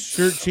had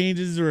shirt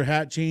changes or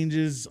hat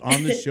changes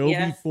on the show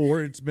Yeah.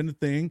 before. It's been a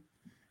thing,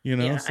 you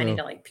know. Yeah, I need So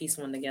to like piece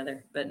one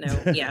together. But no,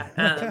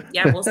 yeah,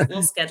 yeah,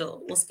 we'll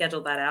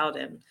schedule that out.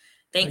 And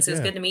thanks. It was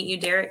yeah. good to meet you,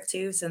 Derek,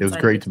 too. It Since was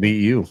great to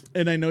meet you.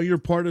 And I know you're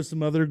part of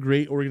some other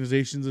great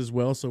organizations as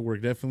well. So we're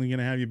definitely going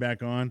to have you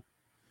back on,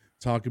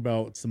 talk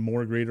about some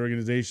more great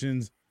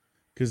organizations,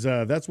 because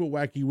that's what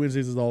Wacky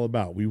Wednesdays is all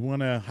about. We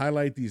want to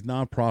highlight these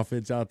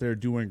nonprofits out there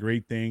doing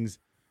great things.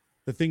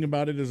 The thing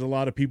about it is a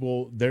lot of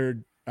people they're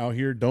out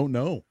here don't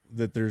know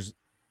that there's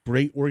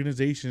great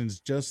organizations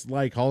just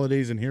like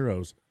Holidays and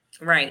Heroes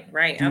Right,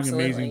 doing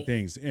absolutely. amazing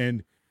things.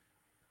 And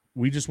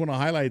we just want to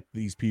highlight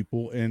these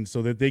people and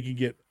so that they can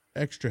get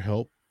extra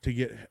help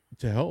to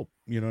help.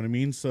 You know what I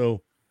mean?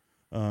 So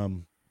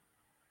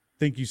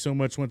thank you so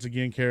much once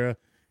again, Kara.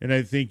 And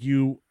I thank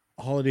you,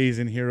 Holidays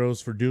and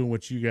Heroes, for doing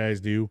what you guys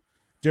do.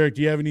 Derek,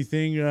 do you have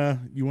anything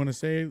you want to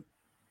say?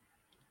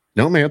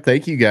 No, man.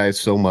 Thank you guys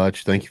so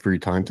much. Thank you for your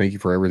time. Thank you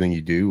for everything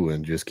you do,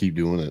 and just keep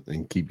doing it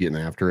and keep getting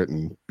after it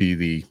and be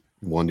the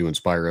one to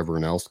inspire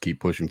everyone else to keep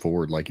pushing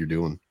forward like you're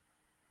doing.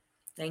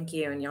 Thank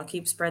you. And y'all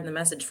keep spreading the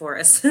message for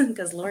us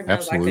because Lord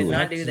knows I could Absolutely.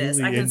 not do this.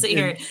 I Absolutely. can sit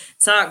here and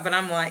talk, but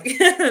I'm like,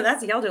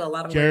 that's y'all do a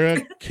lot of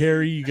work.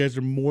 Carrie, you guys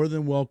are more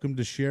than welcome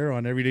to share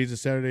on Every Day's a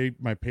Saturday,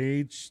 my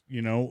page.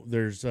 You know,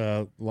 there's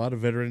a lot of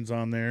veterans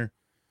on there,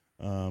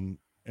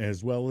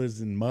 as well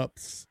as in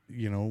MUPS,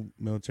 you know,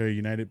 Military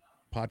United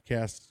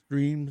podcast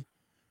stream.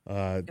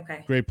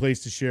 Okay. Great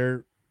place to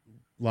share.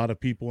 A lot of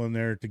people in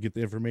there to get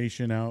the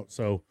information out.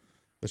 So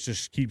let's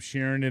just keep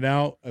sharing it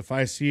out. If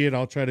I see it,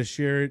 I'll try to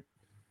share it.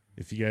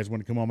 If you guys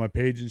want to come on my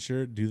page and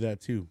share it, do that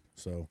too.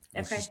 So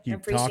let's Okay, just keep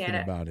appreciate talking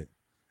it. about it.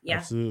 Yeah.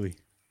 Absolutely.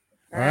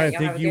 All All right, right.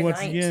 y'all have Thank a you good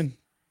once night.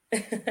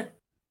 again.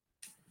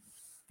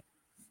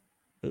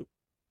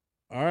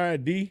 All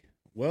right, D.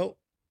 Well,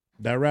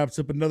 that wraps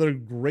up another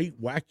great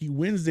Wacky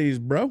Wednesdays,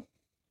 bro.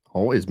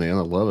 Always, man.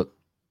 I love it.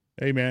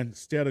 Hey, man,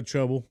 stay out of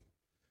trouble.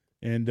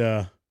 And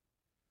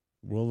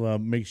we'll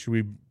make sure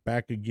we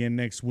back again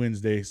next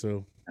Wednesday.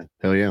 So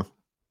Hell yeah.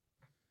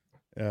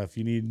 if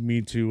you need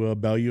me to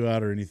bail you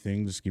out or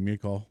anything, just give me a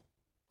call.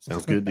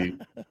 Sounds good,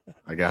 dude.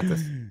 I got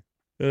this.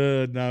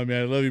 No, man,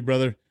 I love you,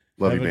 brother.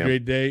 Love Have you, a man.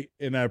 great day.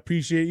 And I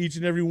appreciate each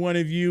and every one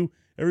of you,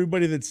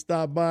 everybody that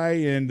stopped by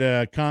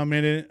and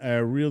commented. I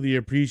really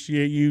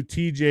appreciate you.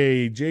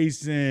 TJ,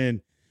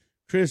 Jason,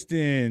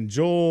 Kristen,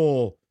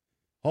 Joel,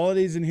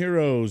 Holidays and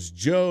Heroes,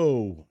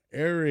 Joe,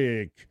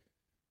 Eric,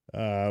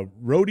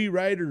 Roadie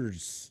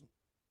Riders,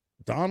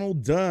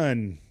 Donald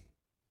Dunn,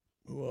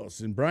 who else?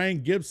 And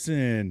Brian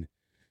Gibson,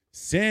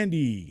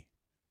 Sandy.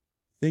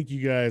 Thank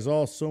you guys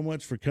all so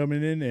much for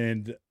coming in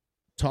and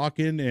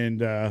talking,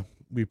 and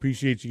we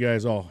appreciate you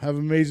guys all. Have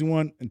an amazing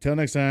one. Until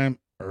next time.